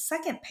notices a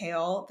second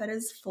pail that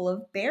is full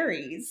of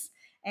berries,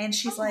 and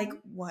she's like,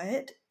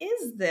 what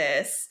is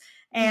this?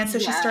 And so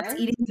she starts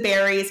eating the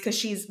berries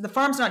because the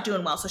farm's not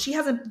doing well. So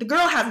the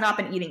girl has not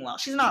been eating well.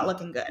 She's not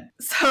looking good.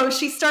 So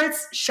she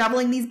starts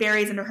shoveling these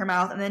berries into her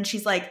mouth. And then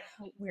she's like,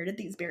 where did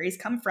these berries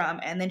come from?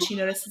 And then she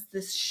notices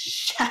this,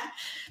 she's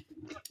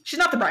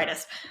not the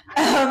brightest.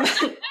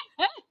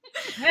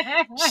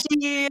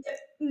 She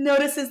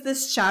notices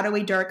this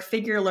shadowy dark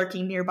figure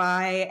lurking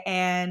nearby.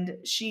 And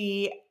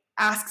she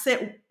asks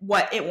it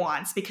what it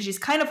wants, because she's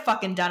kind of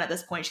fucking done at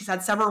this point. She's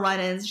had several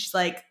run-ins. She's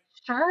like,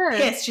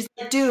 pissed. She's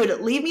like,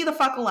 dude, leave me the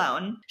fuck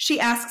alone. She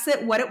asks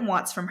it what it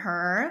wants from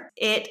her.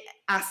 It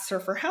asks her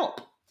for help.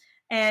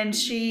 And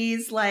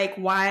she's like,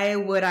 why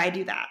would I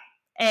do that?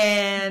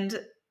 And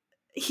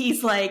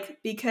he's like,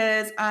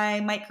 because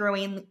I might grow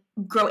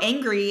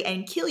angry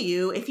and kill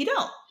you if you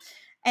don't.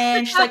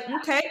 And she's like,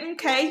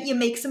 okay, you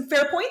make some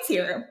fair points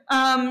here.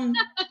 And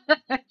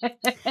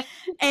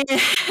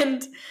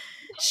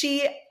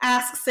she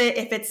asks it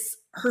if it's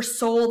her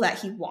soul that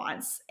he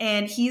wants,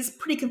 and he's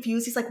pretty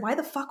confused. He's like, why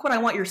the fuck would I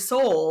want your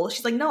soul?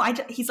 She's like, no,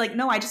 he's like,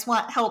 no, I just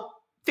want help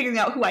figuring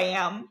out who I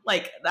am.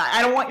 Like,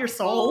 I don't want your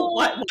soul.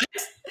 What?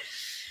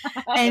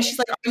 And she's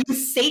like, are you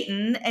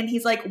Satan? And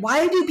he's like,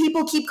 why do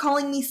people keep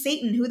calling me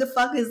Satan? Who the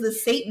fuck is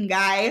this Satan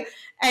guy?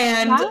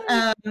 And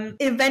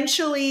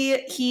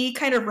eventually he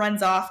kind of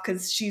runs off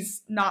because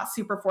she's not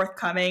super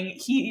forthcoming.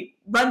 He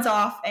runs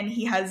off, and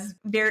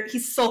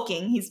he's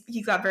sulking.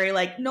 He's got very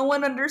like, no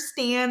one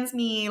understands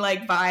me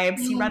like vibes.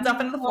 He runs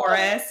off into the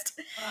forest,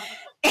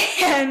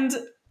 and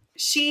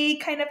she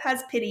kind of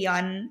has pity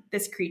on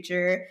this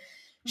creature.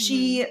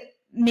 She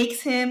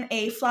makes him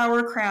a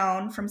flower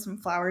crown from some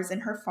flowers in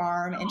her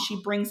farm, and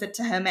she brings it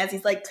to him as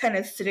he's like kind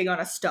of sitting on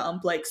a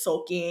stump, like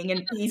sulking,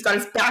 and he's got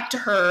his back to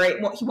her.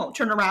 He won't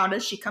turn around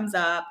as she comes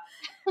up.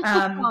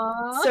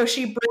 So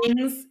she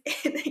brings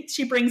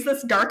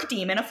this dark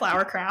demon a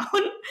flower crown,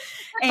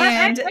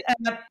 and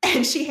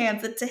she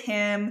hands it to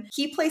him.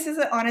 He places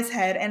it on his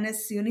head, and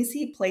as soon as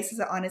he places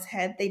it on his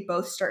head, they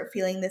both start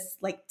feeling this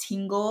like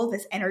tingle,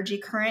 this energy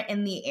current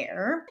in the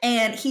air.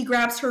 And he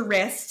grabs her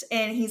wrist,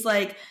 and he's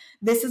like,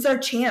 "This is our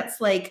chance.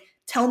 Like,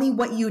 tell me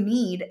what you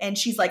need." And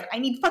she's like, "I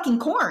need fucking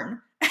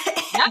corn."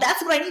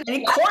 That's what I need. I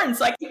need corn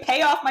so I can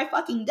pay off my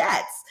fucking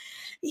debts.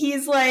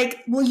 He's like,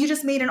 "Well, you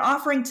just made an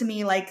offering to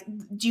me. Like,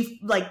 do you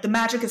like the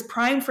magic is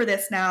primed for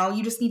this now?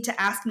 You just need to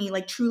ask me,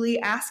 like, truly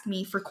ask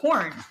me for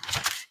corn."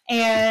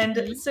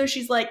 And so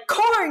she's like,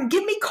 "Corn,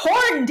 give me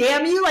corn,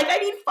 damn you. Like, I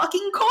need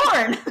fucking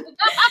corn."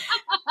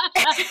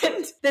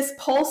 And this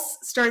pulse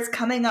starts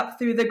coming up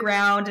through the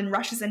ground and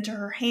rushes into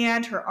her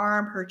hand, her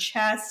arm, her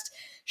chest.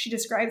 She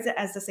describes it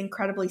as this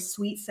incredibly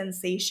sweet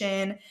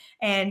sensation,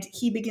 and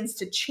he begins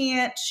to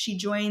chant. She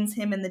joins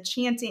him in the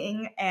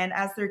chanting, and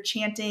as they're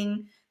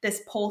chanting,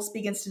 this pulse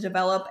begins to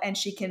develop, and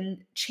she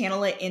can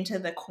channel it into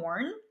the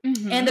corn.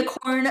 And the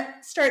corn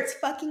starts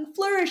fucking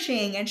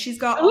flourishing, and she's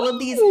got all of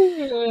these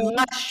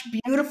lush,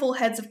 beautiful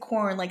heads of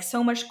corn, like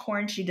so much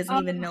corn she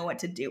doesn't even know what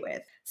to do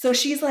with. So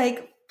she's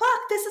like, "Fuck,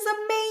 this is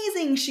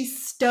amazing."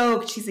 She's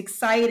stoked. She's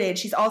excited.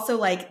 She's also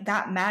like,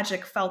 that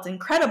magic felt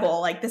incredible.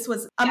 Like, this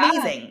was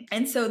amazing. Yeah.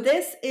 And so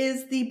this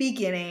is the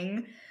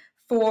beginning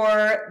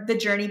for the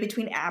journey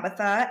between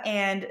Abatha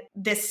and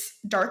this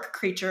dark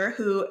creature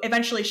who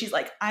eventually she's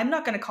like, "I'm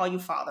not going to call you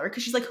father."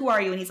 Because she's like, "Who are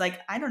you?" And he's like,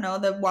 "I don't know.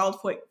 The wild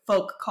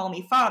folk call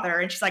me father."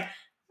 And she's like, "I'm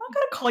not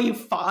going to call you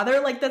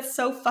father. Like, that's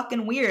so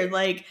fucking weird.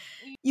 Like,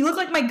 you look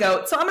like my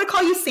goat, so I'm going to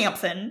call you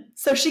Samson."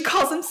 So she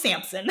calls him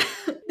Samson.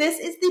 This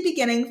is the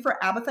beginning for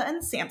Abatha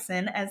and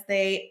Samson as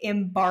they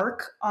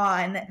embark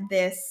on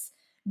this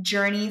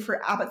journey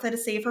for Abatha to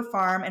save her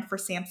farm and for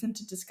Samson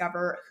to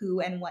discover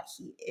who and what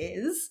he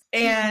is.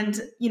 And,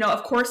 you know,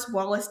 of course,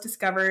 Wallace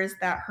discovers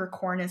that her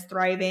corn is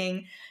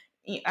thriving.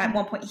 At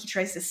one point, he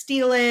tries to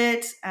steal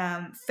it,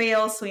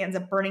 fails, so he ends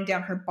up burning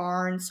down her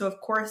barn. So,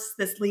 of course,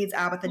 this leads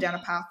Abatha down a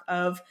path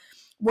of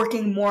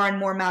working more and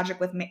more magic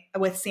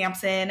with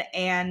Samson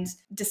and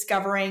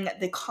discovering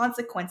the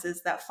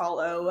consequences that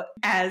follow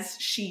as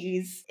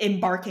she's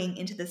embarking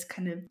into this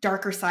kind of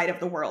darker side of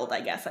the world,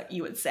 I guess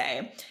you would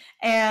say.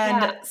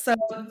 And so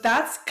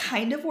that's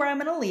kind of where I'm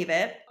going to leave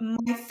it.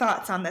 My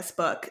thoughts on this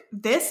book.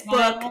 This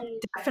book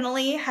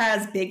definitely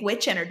has big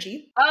witch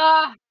energy.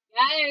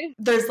 Yes.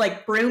 There's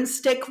like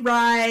broomstick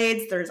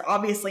rides. There's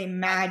obviously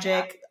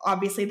magic.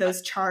 Obviously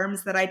those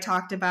charms that I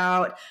talked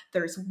about.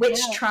 There's witch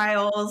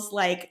trials.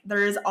 Like,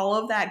 there's all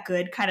of that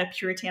good kind of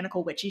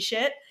puritanical witchy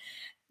shit.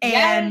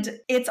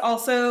 And it's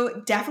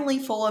also definitely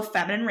full of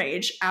feminine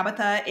rage.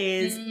 Abatha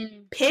is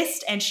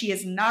pissed, and she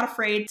is not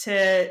afraid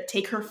to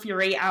take her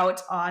fury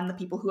out on the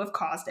people who have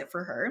caused it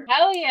for her.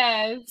 Hell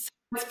yes. So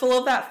it's full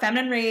of that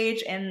feminine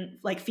rage and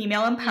like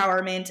female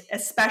empowerment,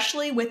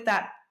 especially with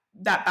that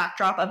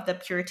backdrop of the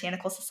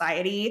puritanical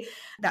society,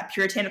 that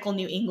puritanical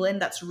New England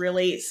that's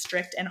really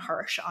strict and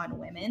harsh on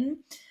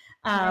women.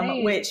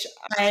 Which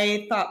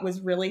I thought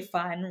was really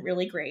fun,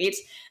 really great.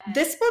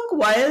 This book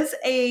was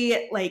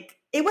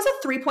it was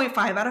a 3.5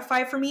 out of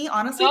 5 for me.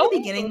 Honestly, the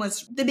beginning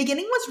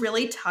was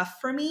really tough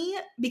for me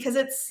because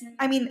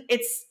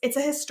it's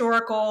a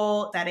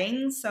historical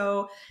setting,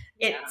 so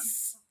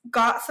it's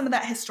got some of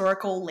that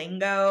historical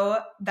lingo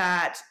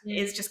that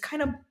is just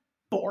kind of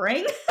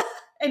boring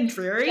and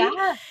dreary.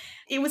 Yeah.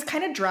 It was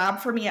kind of drab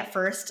for me at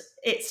first.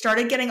 It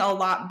started getting a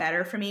lot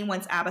better for me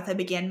once Abatha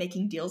began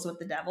making deals with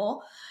the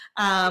devil.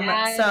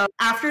 So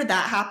after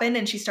that happened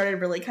and she started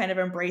really kind of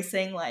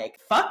embracing like,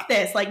 fuck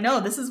this, like,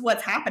 no, this is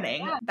what's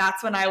happening.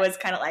 That's when I was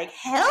kind of like,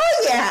 hell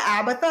yeah,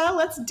 Abatha,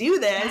 let's do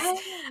this.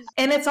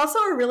 And it's also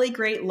a really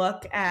great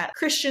look at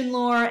Christian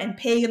lore and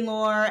pagan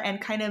lore and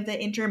kind of the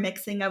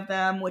intermixing of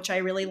them, which I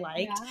really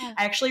liked.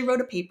 I actually wrote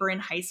a paper in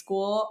high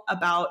school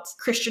about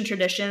Christian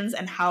traditions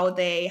and how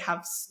they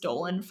have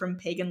stolen from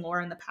pagan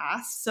lore in the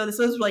past. So this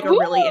was like a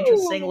really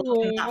interesting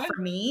look at that for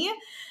me.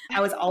 I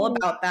was all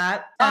about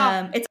that.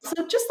 It's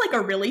also just like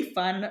a really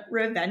fun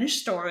revenge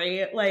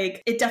story.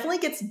 Like, it definitely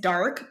gets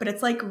dark, but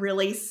it's like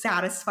really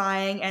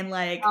satisfying and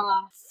like,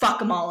 fuck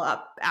them all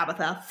up,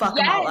 Abatha. Fuck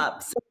them all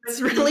up. So it's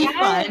really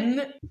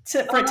fun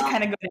for it to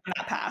kind of go down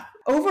that path.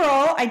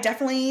 Overall, I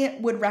definitely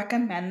would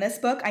recommend this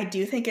book. I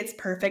do think it's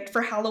perfect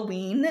for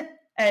Halloween.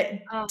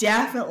 It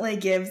definitely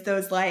gives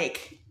those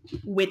like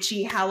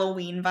witchy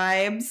Halloween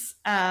vibes.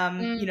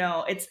 You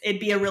know, it'd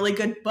be a really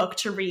good book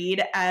to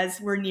read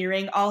as we're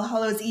nearing All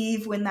Hallows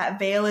Eve, when that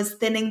veil is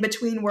thinning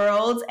between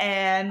worlds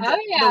and the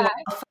wild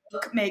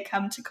folk may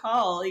come to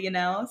call, you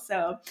know?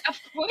 So of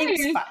course.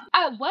 It's fun.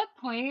 At what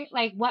point,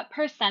 like what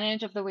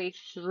percentage of the way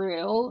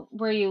through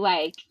were you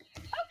like,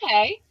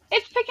 okay,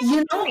 it's picking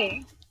up for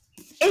me?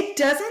 It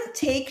doesn't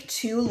take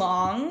too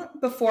long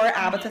before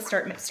Abatha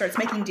starts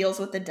making deals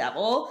with the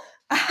devil.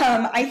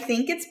 I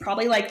think it's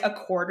probably like a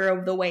quarter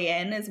of the way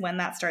in is when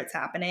that starts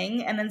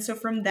happening. And then so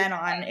from then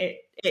on,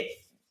 it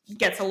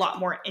gets a lot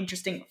more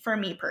interesting for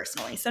me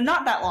personally. So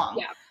not that long.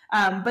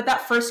 Yeah. But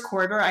that first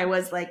quarter, I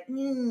was like,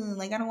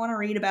 like I don't want to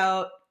read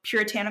about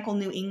puritanical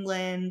New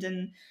England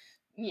and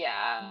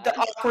the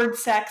awkward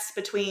sex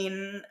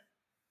between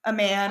a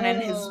man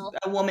and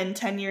a woman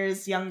 10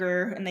 years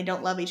younger and they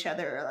don't love each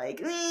other.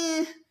 Like,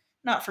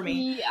 not for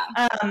me.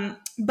 Yeah.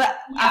 But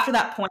after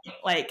that point,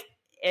 like,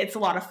 it's a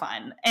lot of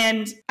fun.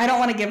 And I don't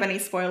want to give any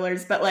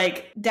spoilers, but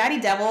like Daddy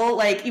Devil,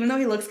 like, even though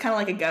he looks kind of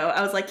like a goat,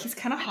 I was like, he's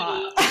kind of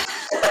hot.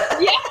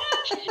 Yeah.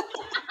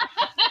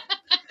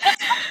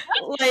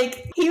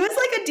 Like, he was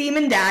like a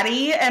demon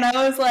daddy, and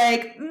I was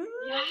like,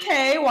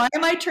 okay, why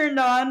am I turned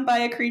on by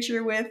a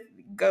creature with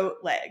goat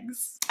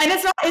legs? And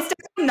it's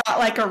definitely not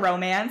like a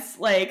romance.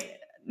 Like,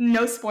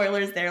 no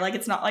spoilers there. Like,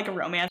 it's not like a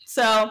romance.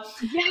 So,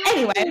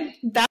 anyway,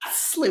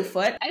 that's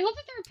Slewfoot. I love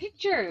that there are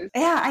pictures.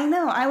 Yeah, I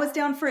know. I was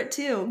down for it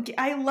too.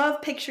 I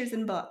love pictures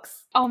in books.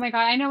 Oh my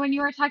god, I know when you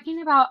were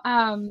talking about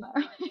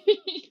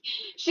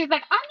she's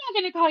like, I'm not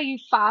gonna call you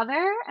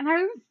father, and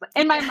I was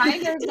in my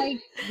mind I was like,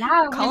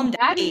 yeah, call him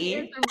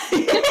daddy.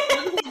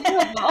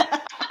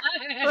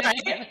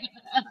 Right.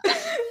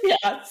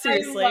 Yeah,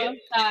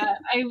 seriously.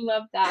 I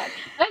love that.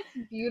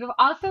 That's beautiful.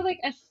 Also, like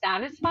a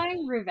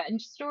satisfying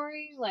revenge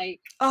story.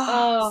 Like,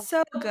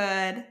 so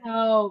good.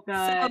 So good.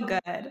 So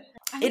good.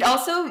 It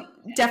also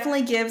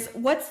definitely gives,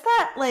 what's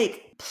that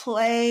like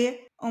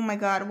play? Oh my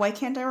god, why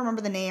can't I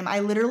remember the name? I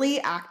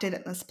literally acted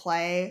in this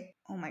play.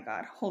 Oh my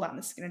god, hold on,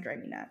 this is gonna drive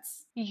me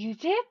nuts. You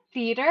did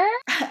theater?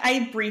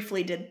 I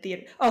briefly did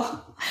theater.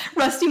 Oh,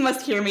 Rusty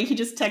must hear me. He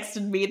just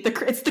texted me.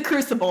 It's The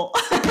Crucible.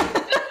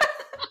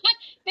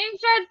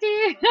 Thanks,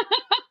 Rusty.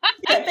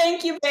 Yeah,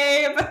 thank you,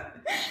 babe.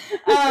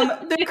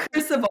 The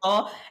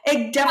Crucible.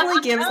 It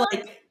definitely gives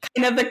like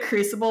kind of the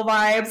Crucible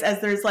vibes, as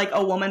there's like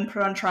a woman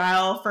put on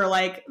trial for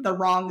like the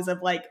wrongs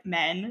of like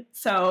men.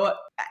 So,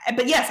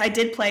 but yes, I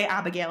did play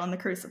Abigail in The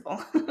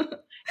Crucible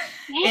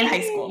in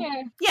high school.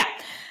 Yeah.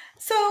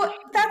 So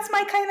that's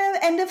my kind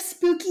of end of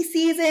spooky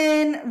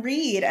season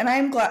read, and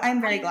I'm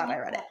very glad I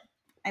read it.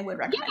 I would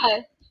recommend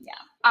it. Yeah.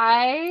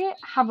 I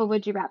have a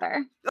would you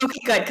rather. Okay,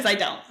 good, because I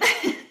don't.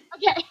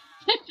 Okay.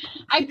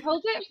 I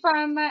pulled it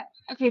from,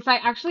 so I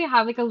actually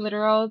have like a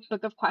literal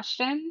book of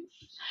questions.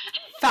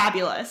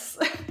 Fabulous.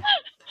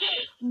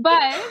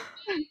 But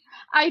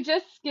I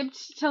just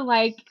skipped to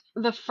like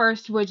the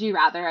first would you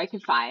rather I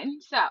could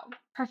find. So,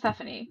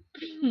 Persephone.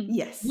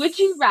 Yes. Would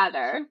you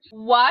rather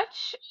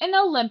watch an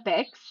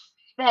Olympics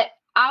that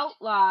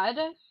outlawed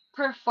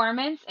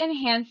performance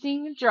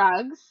enhancing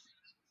drugs,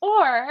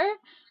 or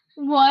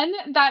one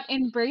that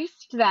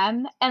embraced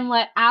them and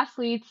let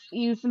athletes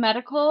use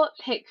medical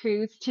pit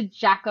crews to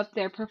jack up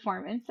their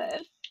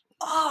performances?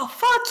 Oh,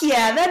 fuck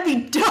yeah, that'd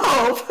be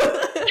dope.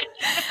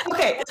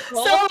 Okay,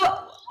 so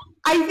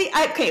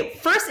okay,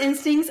 first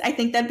instincts, I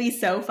think that'd be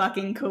so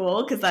fucking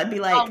cool, because that'd be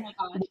like,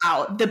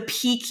 wow, the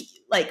peak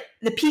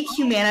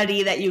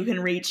humanity that you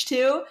can reach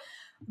to.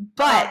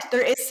 But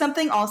there is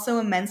something also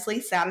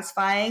immensely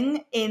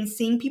satisfying in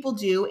seeing people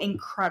do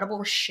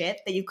incredible shit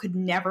that you could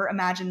never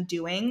imagine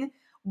doing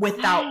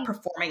without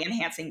performing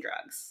enhancing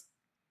drugs.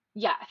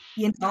 Yes.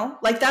 You know?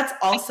 Like, that's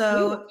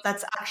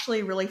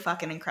actually really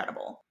fucking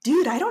incredible.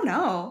 Dude, I don't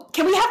know.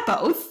 Can we have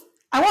both?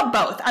 I want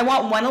both. I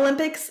want one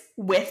Olympics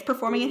with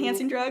performing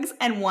enhancing drugs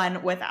and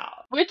one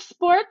without. Which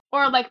sport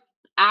or like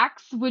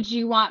acts would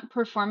you want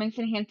performance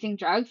enhancing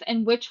drugs,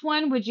 and which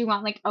one would you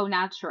want like au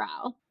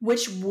naturel?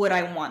 Which would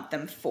I want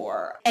them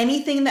for?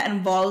 Anything that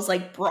involves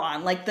like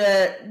brawn, like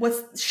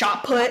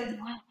shot put,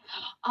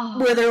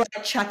 where they're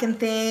like chucking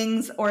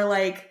things, or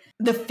like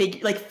the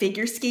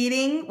figure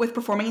skating with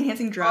performing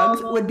enhancing drugs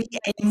would be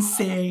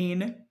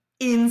insane.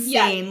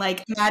 Insane.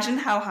 Like, imagine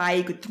how high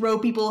you could throw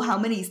people, how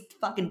many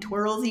fucking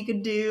twirls you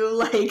could do.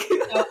 Like,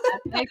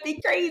 that'd be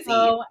crazy.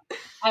 So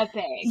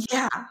epic.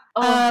 Yeah.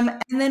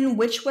 And then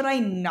which would I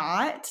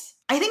not?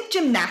 I think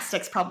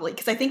gymnastics probably,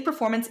 because I think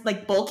performance,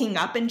 like bulking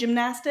up in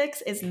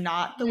gymnastics, is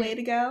not the way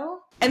to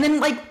go. And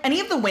then like any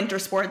of the winter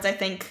sports, I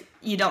think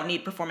you don't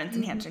need performance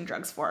enhancing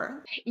drugs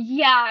for.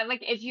 Yeah,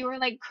 like if you were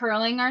like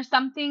curling or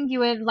something, you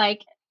would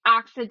like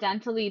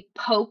accidentally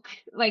poke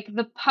like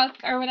the puck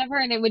or whatever,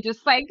 and it would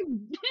just like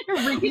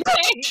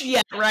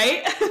yeah,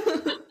 right.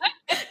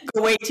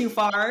 Go way too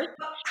far.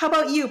 How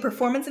about you?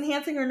 Performance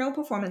enhancing or no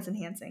performance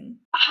enhancing?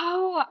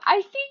 Oh,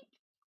 I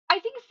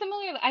think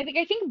similarly.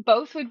 I think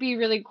both would be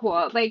really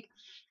cool. Like,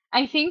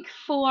 I was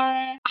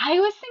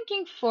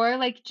thinking for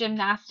like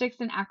gymnastics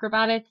and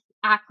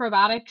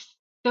acrobatics,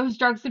 those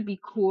drugs would be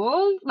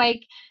cool.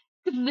 Like,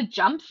 because of the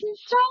jumps and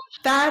stuff.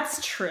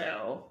 That's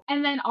true.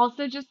 And then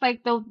also just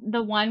like the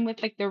one with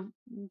like the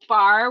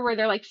bar where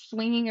they're like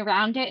swinging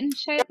around it and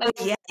shit. Like,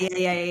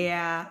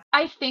 yeah.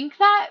 I think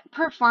that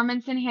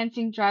performance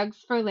enhancing drugs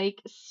for like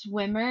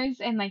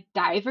swimmers and like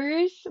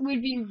divers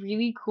would be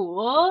really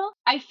cool.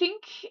 I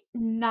think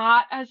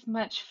not as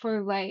much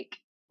for like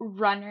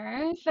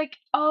runners. Like,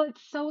 oh,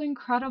 it's so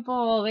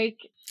incredible. Like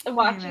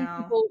watching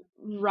people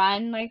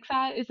run like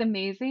that is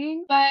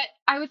amazing. But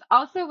I was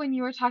also, when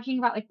you were talking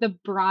about like the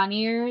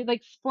brawnier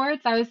like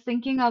sports, I was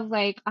thinking of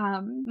like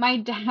my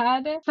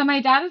dad. So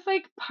my dad is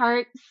like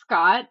part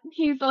Scot.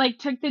 He's like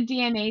took the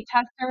DNA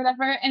test or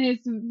whatever and is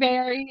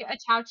very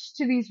attached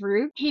to these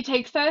roots. He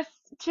takes us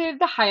to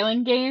the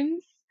Highland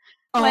Games.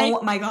 Like,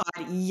 oh my god,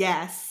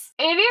 yes.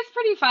 it is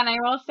pretty fun, I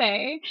will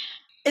say.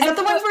 Is that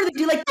the ones where they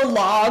do like the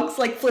logs,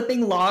 like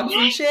flipping logs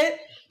and shit?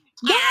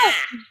 Yes.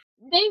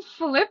 They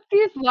flip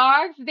these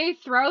logs, they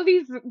throw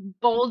these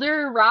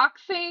boulder rock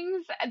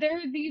things. There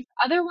are these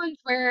other ones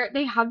where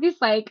they have these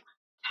like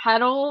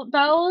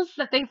kettlebells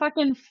that they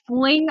fucking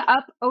fling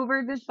up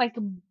over this like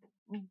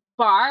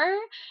bar,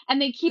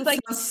 and they keep That like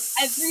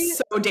every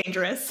so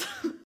dangerous.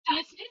 doesn't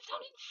it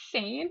sound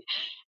insane?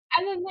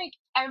 And then like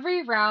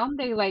every round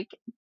they like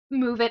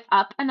move it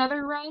up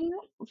another rung.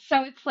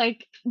 So it's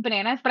like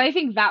bananas. But I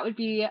think that would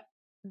be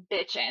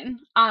bitchin'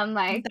 on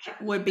like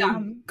that would be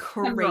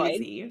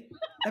crazy.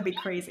 That'd be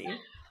crazy.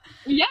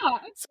 Yeah.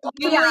 So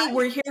really,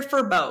 we're here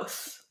for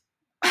both.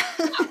 We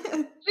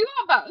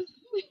want both.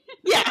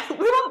 Yeah,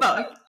 we want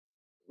both.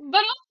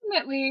 But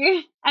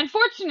ultimately,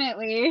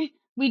 unfortunately,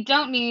 we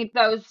don't need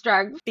those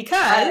drugs.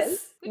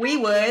 Because we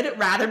would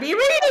rather be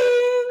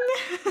reading.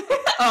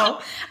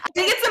 Oh, I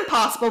think it's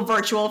impossible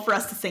virtual for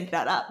us to sync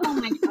that up. Oh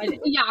my god.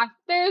 Yeah,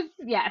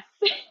 yes.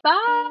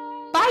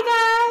 Bye. Bye,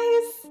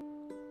 guys.